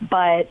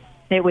 But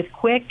it was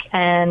quick,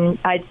 and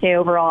I'd say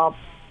overall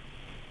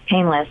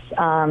painless.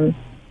 And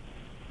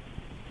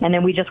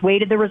then we just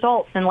waited the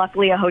results, and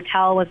luckily a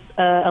hotel was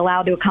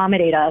allowed to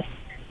accommodate us.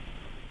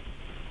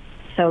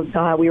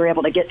 So we were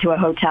able to get to a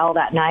hotel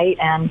that night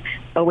and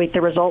await the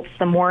results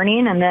the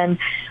morning. And then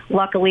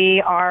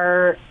luckily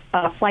our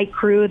flight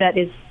crew that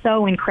is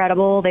so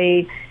incredible,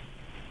 they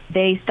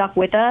stuck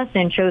with us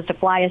and chose to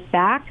fly us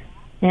back,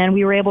 and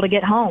we were able to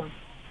get home.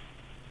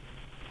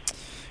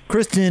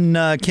 Kristen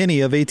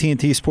Kenney of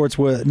AT&T Sports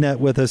Net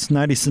with us,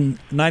 97.5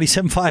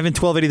 and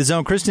 1280 The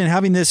Zone. Kristen,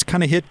 having this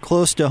kind of hit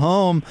close to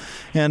home,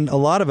 and a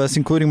lot of us,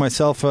 including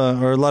myself,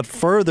 are a lot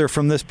further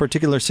from this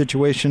particular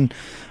situation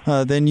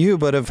than you,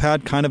 but have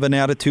had kind of an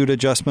attitude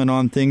adjustment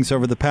on things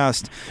over the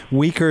past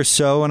week or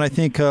so. And I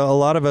think a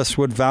lot of us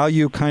would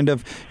value kind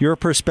of your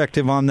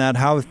perspective on that,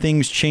 how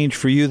things changed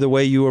for you, the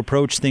way you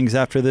approach things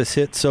after this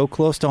hit so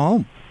close to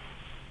home.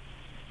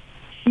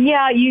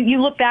 Yeah,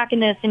 you look back in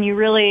this and you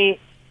really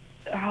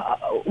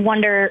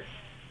wonder,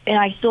 and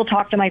I still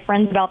talk to my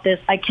friends about this,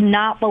 I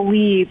cannot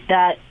believe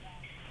that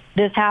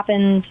this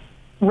happened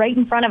right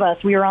in front of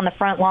us. We were on the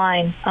front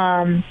line.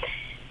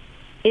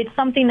 It's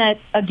something that,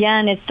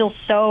 again, is still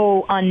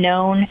so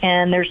unknown,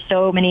 and there's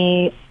so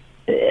many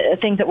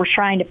things that we're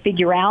trying to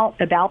figure out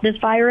about this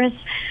virus.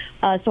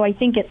 So I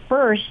think at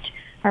first,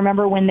 I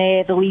remember when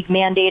the league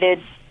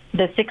mandated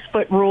the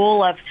 6-foot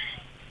rule of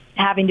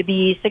having to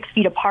be 6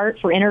 feet apart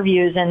for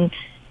interviews, and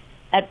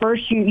at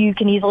first, you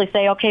can easily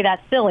say, okay,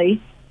 that's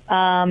silly,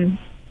 and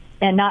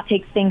not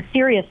take things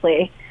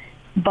seriously.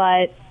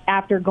 But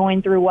after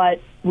going through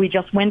what we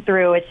just went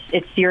through,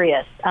 it's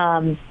serious.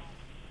 And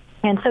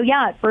so,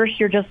 yeah, at first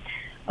you're just,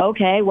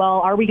 okay,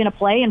 well, are we going to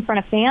play in front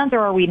of fans or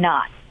are we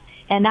not?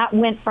 And that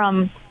went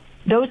from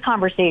those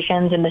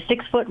conversations and the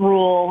 6-foot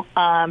rule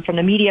from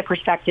the media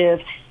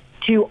perspective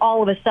to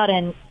all of a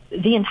sudden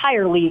the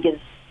entire league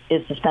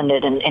is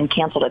suspended and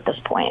canceled at this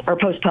point, or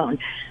postponed.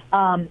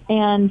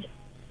 And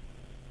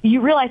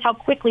you realize how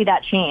quickly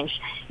that changed.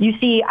 You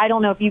see, I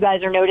don't know if you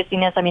guys are noticing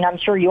this. I mean, I'm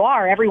sure you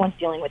are. Everyone's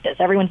dealing with this.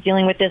 Everyone's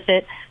dealing with this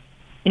at,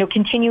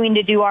 continuing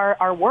to do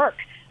our work,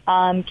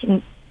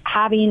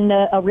 having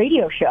a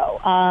radio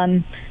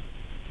show,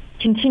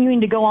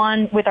 continuing to go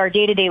on with our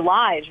day-to-day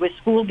lives, with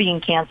school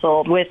being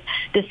canceled, with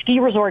the ski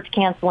resorts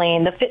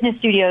canceling, the fitness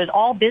studios,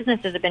 all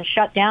businesses have been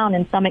shut down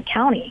in Summit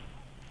County.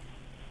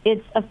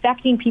 It's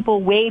affecting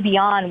people way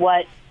beyond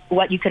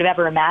what you could have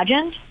ever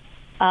imagined.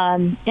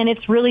 And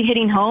it's really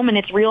hitting home, and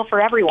it's real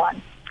for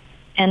everyone.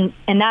 And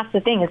that's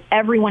the thing, is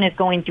everyone is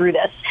going through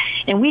this.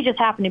 And we just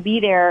happen to be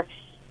there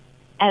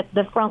at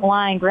the front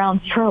line,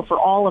 ground zero for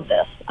all of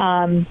this.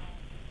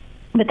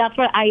 But that's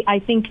what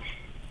I think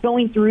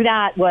going through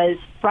that was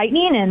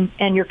frightening,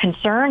 and you're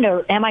concerned,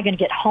 or am I going to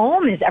get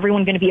home? Is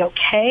everyone going to be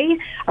okay?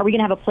 Are we going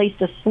to have a place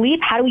to sleep?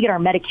 How do we get our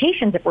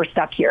medications if we're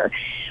stuck here?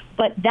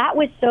 But that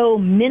was so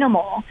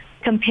minimal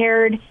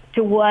compared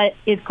to what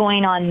is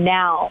going on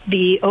now,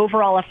 the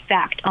overall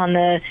effect on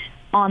the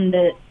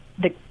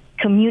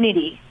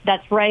community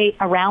that's right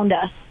around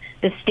us,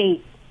 the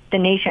state, the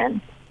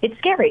nation. It's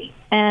scary,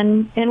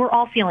 and we're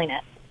all feeling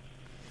it.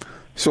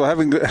 So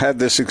having had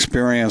this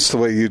experience the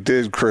way you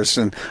did,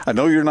 Kristen, I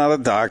know you're not a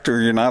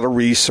doctor, you're not a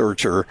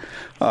researcher,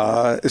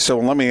 so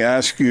let me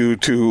ask you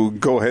to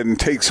go ahead and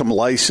take some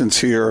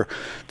license here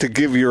to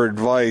give your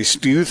advice.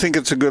 Do you think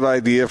it's a good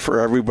idea for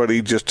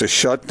everybody just to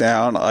shut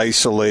down,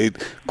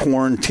 isolate,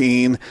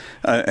 quarantine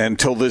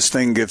until this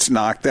thing gets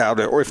knocked out,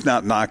 or if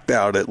not knocked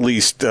out, at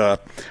least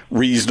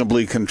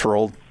reasonably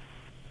controlled?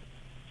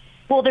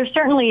 Well, there's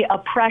certainly a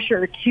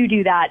pressure to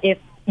do that if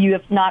you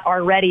have not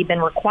already been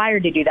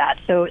required to do that.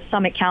 So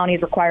Summit County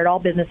has required all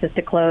businesses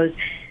to close.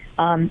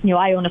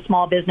 I own a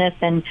small business,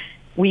 and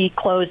we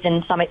closed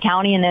in Summit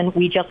County, and then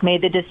we just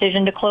made the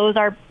decision to close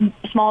our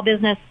small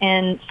business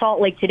in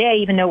Salt Lake today,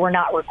 even though we're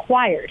not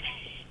required.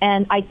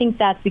 And I think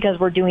that's because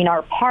we're doing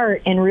our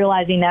part in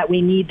realizing that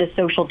we need the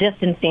social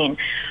distancing.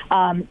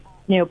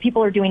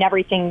 People are doing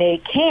everything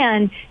they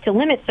can to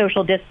limit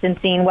social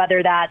distancing,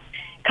 whether that's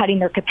cutting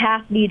their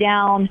capacity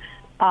down,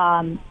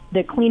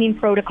 the cleaning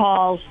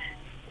protocols.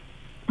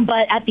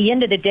 But at the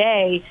end of the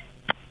day,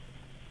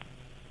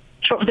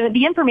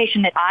 the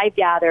information that I've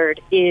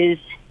gathered is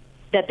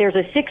that there's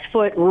a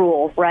 6-foot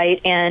rule, right?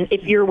 And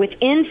if you're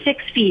within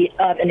 6 feet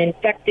of an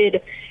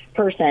infected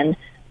person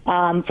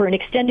for an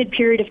extended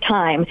period of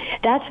time,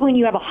 that's when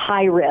you have a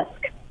high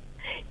risk.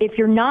 If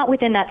you're not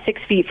within that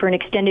 6 feet for an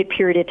extended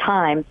period of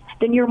time,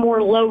 then you're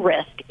more low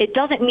risk. It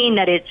doesn't mean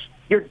that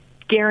you're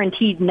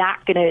guaranteed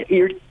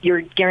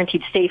you're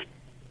guaranteed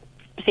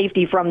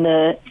safety from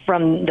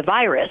the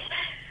virus.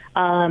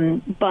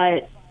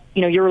 But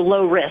you're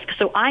low risk.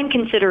 So I'm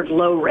considered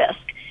low risk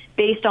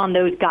based on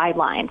those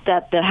guidelines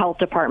that the health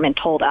department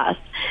told us.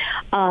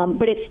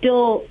 But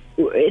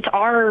it's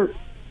our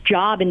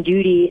job and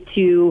duty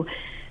to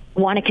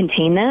want to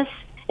contain this.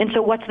 And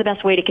so what's the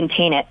best way to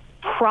contain it?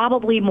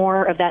 Probably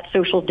more of that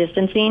social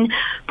distancing,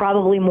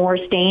 probably more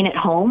staying at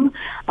home.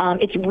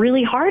 It's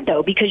really hard,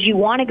 though, because you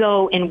want to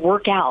go and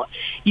work out.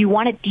 You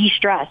want to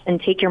de-stress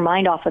and take your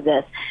mind off of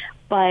this.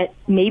 But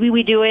maybe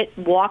we do it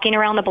walking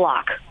around the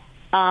block.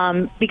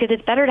 Because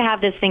it's better to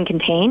have this thing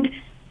contained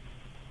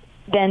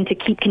than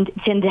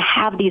to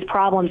have these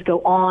problems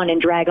go on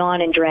and drag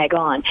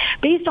on,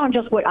 based on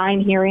just what I'm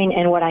hearing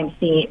and what I'm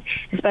seeing,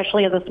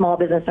 especially as a small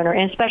business owner,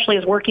 and especially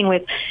as working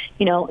with,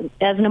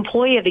 as an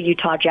employee of the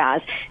Utah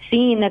Jazz,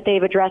 seeing that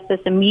they've addressed this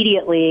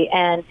immediately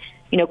and,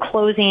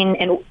 closing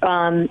and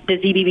the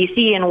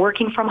ZBBC and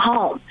working from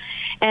home.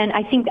 And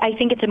I think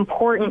it's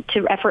important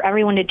for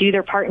everyone to do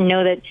their part and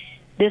know that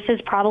this is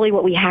probably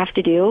what we have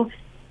to do.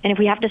 And if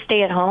we have to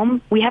stay at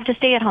home, we have to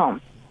stay at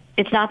home.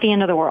 It's not the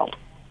end of the world.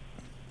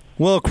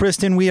 Well,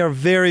 Kristen, we are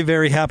very,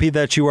 very happy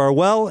that you are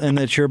well and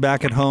that you're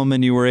back at home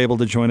and you were able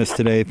to join us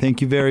today. Thank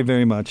you very,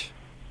 very much.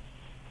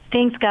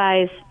 Thanks,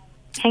 guys.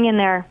 Hang in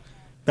there.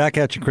 Back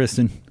at you,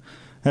 Kristen.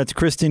 That's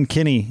Kristen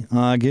Kenney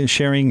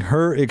sharing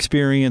her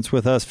experience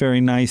with us. Very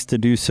nice to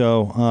do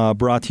so.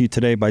 Brought to you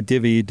today by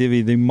Divvy.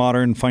 Divvy, the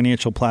modern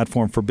financial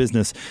platform for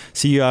business.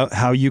 See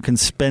how you can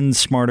spend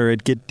smarter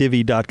at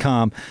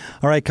getdivvy.com.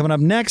 All right, coming up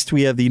next,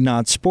 we have the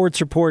Not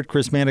Sports Report.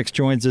 Chris Mannix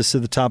joins us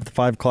at the top of the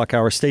 5 o'clock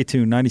hour. Stay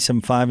tuned.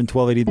 97.5 and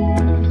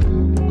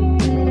 1280.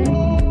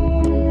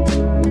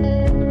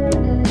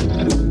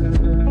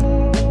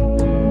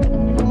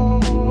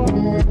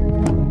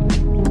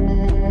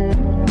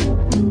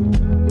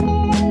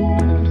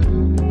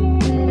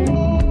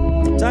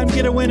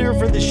 Get a winner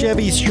for The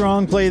Chevy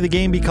Strong Play of the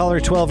Game. Be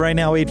caller 12 right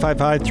now,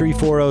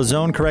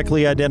 855-340-ZONE.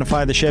 Correctly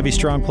identify the Chevy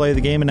Strong Play of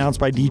the Game announced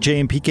by DJ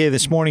and PK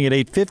this morning at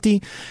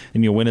 8:50,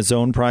 and you'll win a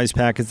Zone prize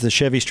pack. It's the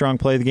Chevy Strong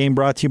Play of the Game,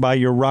 brought to you by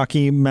your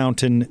Rocky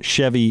Mountain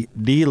Chevy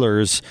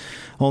dealers.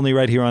 Only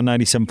right here on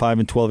 97.5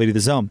 and 1280 The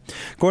Zone.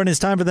 Gordon, it's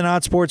time for the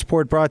Not Sports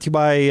Report, brought to you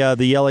by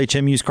the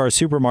LHM Used Car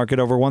Supermarket.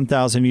 Over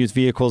 1,000 used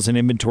vehicles in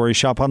inventory.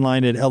 Shop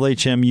online at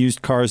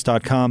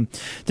lhmusedcars.com.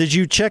 Did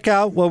you check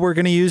out what we're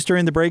going to use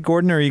during the break,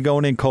 Gordon, or are you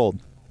going in cold?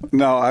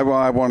 No,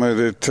 I wanted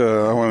it.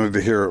 I wanted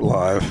to hear it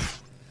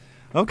live.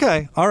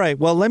 Okay. All right.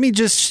 Well, let me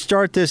just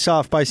start this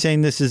off by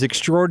saying this is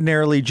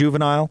extraordinarily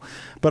juvenile,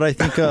 but I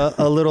think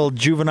a little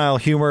juvenile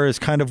humor is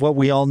kind of what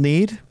we all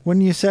need,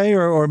 wouldn't you say?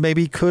 Or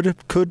maybe could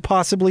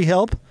possibly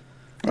help?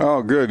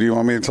 Oh, good. You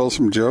want me to tell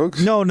some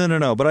jokes? No.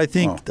 But I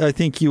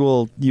think you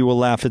will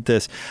laugh at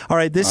this. All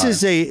right. This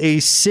is a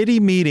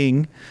city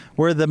meeting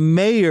where the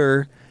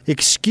mayor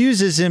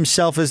excuses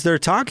himself as they're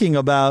talking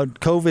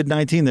about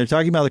COVID-19. They're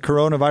talking about the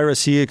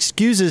coronavirus. He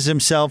excuses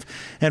himself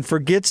and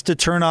forgets to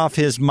turn off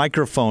his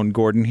microphone,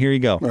 Gordon. Here you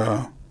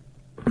go.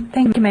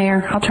 Thank you,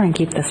 Mayor. I'll try and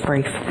keep this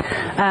brief.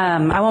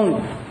 I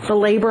won't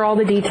belabor all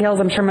the details.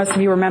 I'm sure most of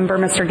you remember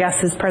Mr.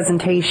 Guest's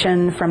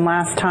presentation from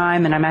last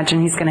time, and I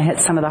imagine he's going to hit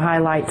some of the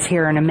highlights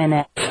here in a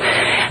minute.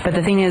 But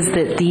the thing is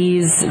that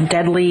these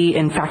deadly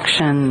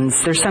infections,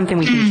 there's something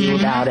we can do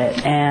about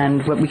it.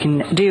 And what we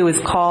can do is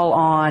call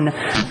on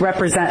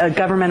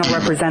governmental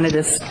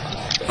representatives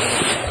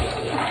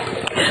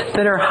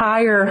that are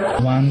higher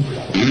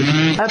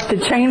up the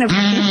chain of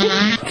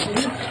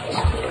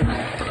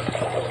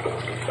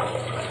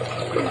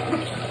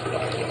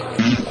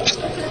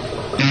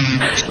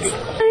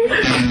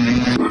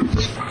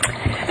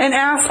and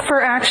ask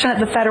for action at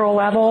the federal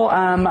level.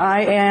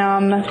 I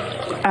am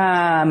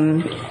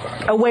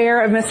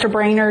aware of Mr.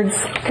 Brainerd's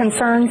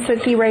concerns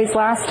that he raised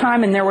last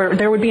time, and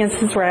there would be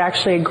instances where I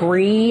actually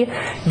agree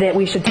that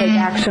we should take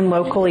action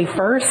locally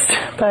first,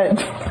 but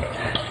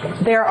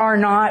there are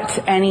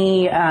not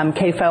any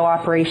CAFO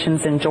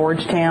operations in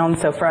Georgetown,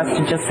 so for us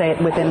to just say it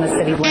within the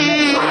city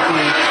limits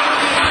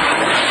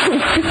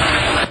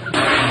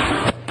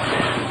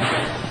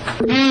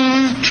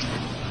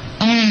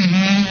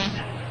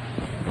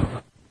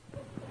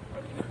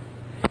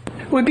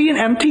would be an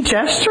empty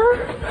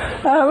gesture.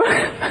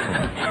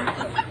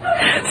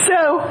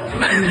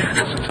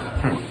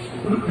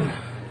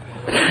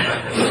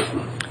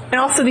 And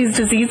also these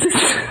diseases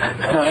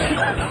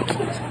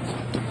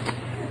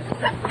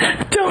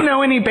don't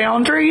know any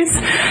boundaries.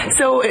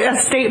 So a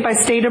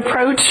state-by-state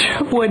approach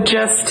would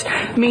just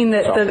mean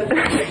that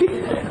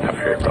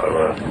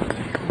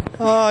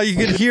you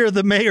could hear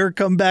the mayor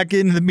come back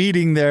into the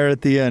meeting there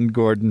at the end,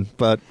 Gordon,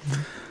 but...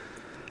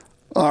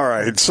 All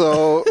right,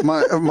 so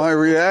my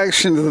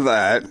reaction to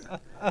that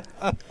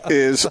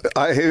is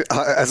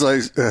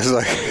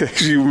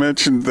as you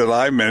mentioned that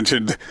I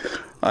mentioned,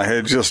 I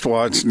had just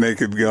watched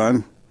Naked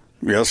Gun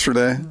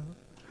yesterday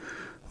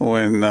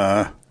when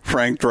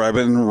Frank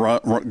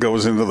Drebin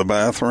goes into the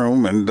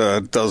bathroom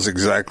and does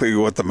exactly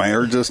what the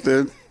mayor just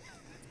did.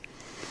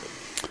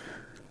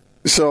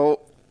 So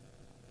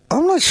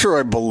I'm not sure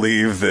I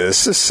believe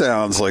this. This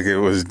sounds like it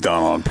was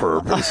done on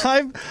purpose.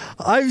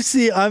 I've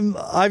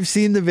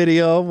seen the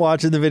video,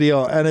 watching the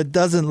video, and it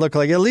doesn't look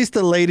like, at least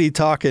the lady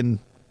talking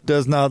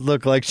does not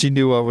look like she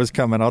knew what was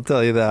coming. I'll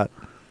tell you that.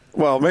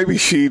 Well, maybe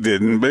she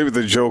didn't. Maybe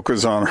the joke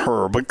was on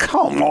her. But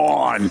come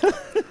on.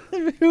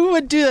 Who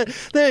would do that?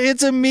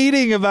 It's a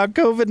meeting about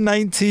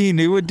COVID-19.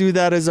 Who would do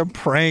that as a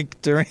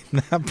prank during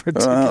that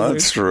particular?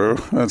 That's true.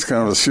 That's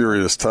kind of a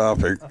serious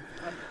topic.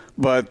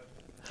 But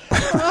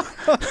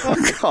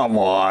come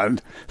on.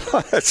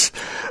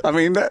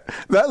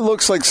 That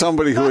looks like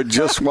somebody who had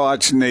just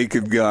watched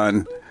Naked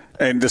Gun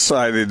and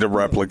decided to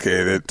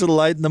replicate it. To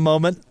lighten the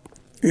moment?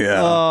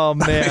 Yeah. Oh,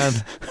 man.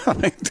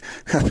 I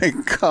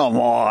mean, come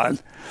on.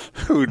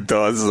 Who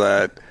does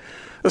that?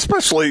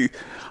 Especially,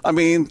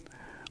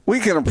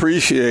 we can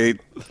appreciate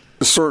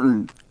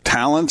certain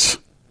talents,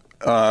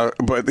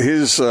 but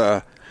his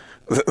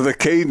the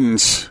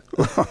cadence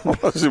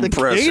was impressive. The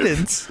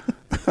cadence?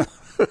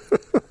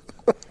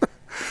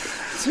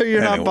 So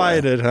you're not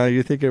buying it, huh?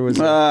 You think it was...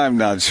 I'm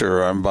not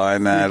sure I'm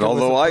buying that.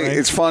 Although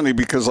it's funny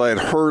because I had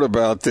heard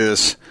about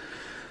this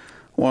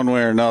one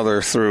way or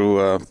another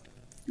through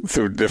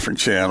different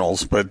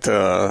channels, but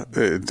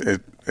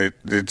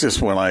it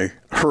just, when I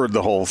heard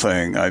the whole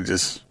thing,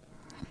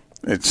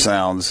 it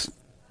sounds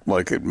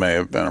like it may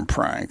have been a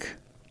prank.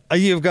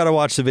 You've got to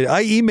watch the video.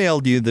 I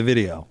emailed you the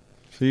video.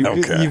 So you've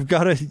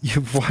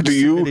watched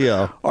the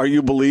video. Are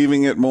you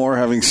believing it more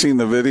having seen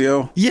the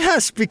video?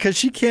 Yes, because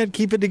she can't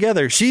keep it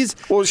together. She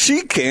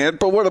can't,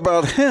 but what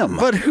about him?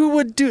 But who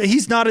would do?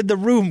 He's not in the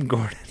room,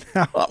 Gordon.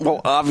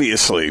 Well,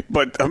 obviously,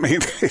 but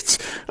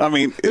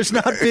there's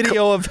not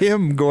video of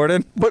him,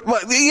 Gordon. But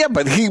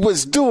he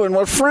was doing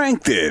what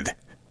Frank did,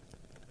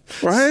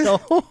 right?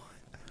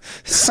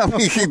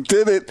 He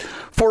did it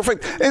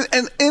perfect.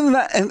 And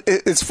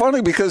it's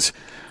funny because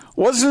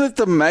wasn't it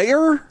the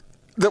mayor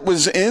that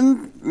was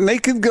in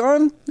Naked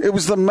Gun? It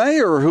was the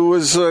mayor who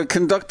was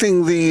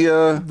conducting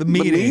the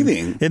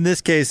meeting. In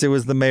this case, it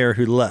was the mayor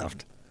who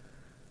left.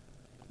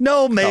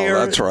 No mayor.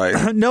 Oh, that's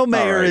right. No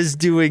mayor is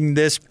doing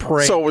this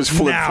prank. So it was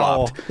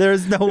flip-flopped.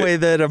 There's no way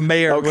that a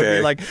mayor would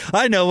be like,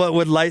 I know what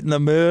would lighten the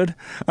mood.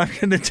 I'm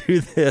going to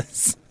do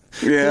this.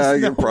 Yeah,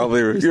 you're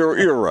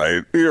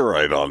right. You're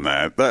right on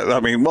that.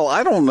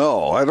 I don't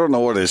know. I don't know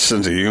what his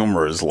sense of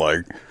humor is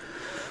like.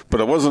 But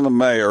it wasn't the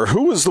mayor.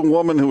 Who was the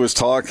woman who was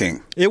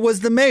talking? It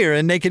was the mayor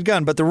in Naked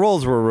Gun, but the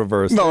roles were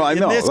reversed. No, I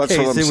know. In this That's case,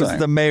 what I'm it saying. was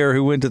the mayor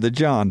who went to the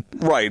John.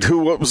 Right.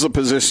 What was the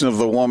position of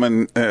the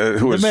woman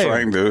who was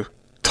trying to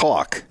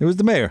talk? It was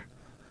the mayor.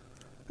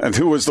 And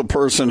who was the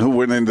person who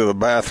went into the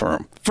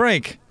bathroom?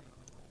 Frank.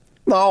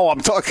 No, I'm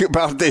talking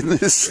about in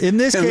this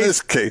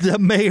case. The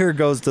mayor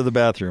goes to the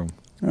bathroom.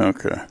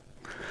 Okay.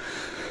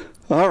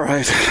 All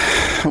right.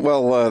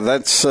 Well,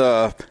 that's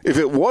if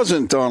it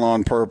wasn't done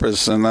on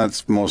purpose, then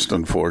that's most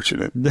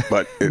unfortunate,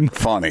 but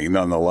funny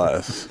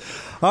nonetheless.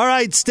 All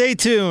right, stay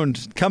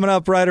tuned. Coming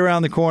up right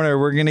around the corner,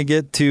 we're going to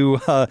get to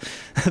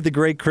the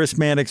great Chris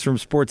Mannix from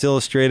Sports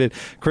Illustrated.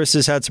 Chris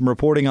has had some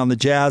reporting on the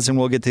Jazz, and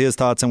we'll get to his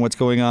thoughts on what's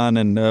going on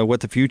and what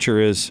the future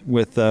is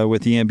with the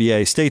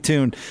NBA. Stay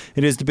tuned.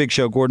 It is The Big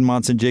Show. Gordon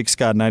Monson, Jake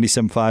Scott,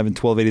 97.5 and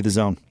 1280 The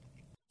Zone.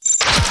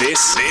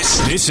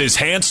 This is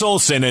Hans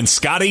Olsen and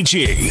Scotty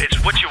G.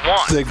 It's what you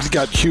want. They've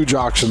got huge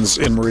auctions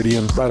in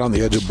Meridian, right on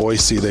the edge of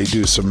Boise. They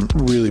do some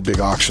really big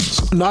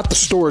auctions. Not the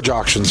storage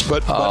auctions,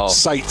 but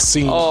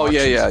sightseeing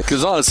auctions. Yeah.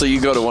 Because honestly,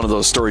 you go to one of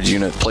those storage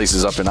unit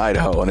places up in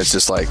Idaho, and it's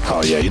just like,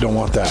 oh, yeah, you don't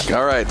want that.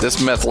 All right,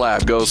 this meth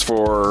lab goes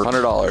for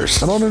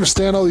 $100. I don't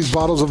understand all these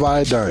bottles of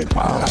iodine.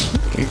 Wow.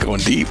 You're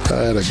going deep.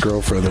 I had a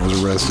girlfriend that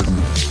was arrested and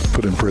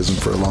put in prison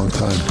for a long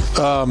time.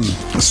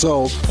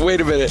 Wait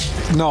a minute.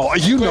 No,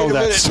 you know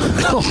that.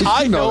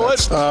 I know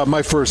it.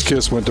 My first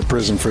kiss went to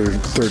prison for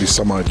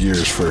 30-some-odd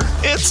years for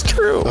it's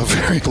true. A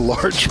very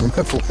large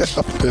meth lab. Yeah,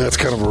 that's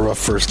kind of a rough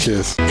first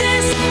kiss.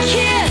 This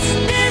kiss,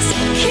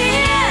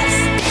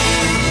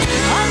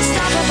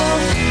 unstoppable.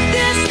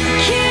 This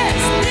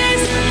kiss.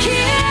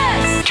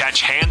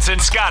 Catch Hans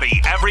and Scotty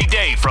every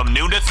day from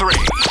noon to 3.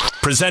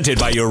 Presented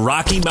by your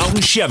Rocky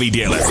Mountain Chevy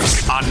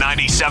dealers on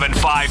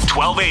 97.5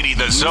 1280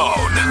 The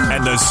Zone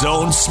and The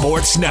Zone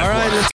Sports Network. All right,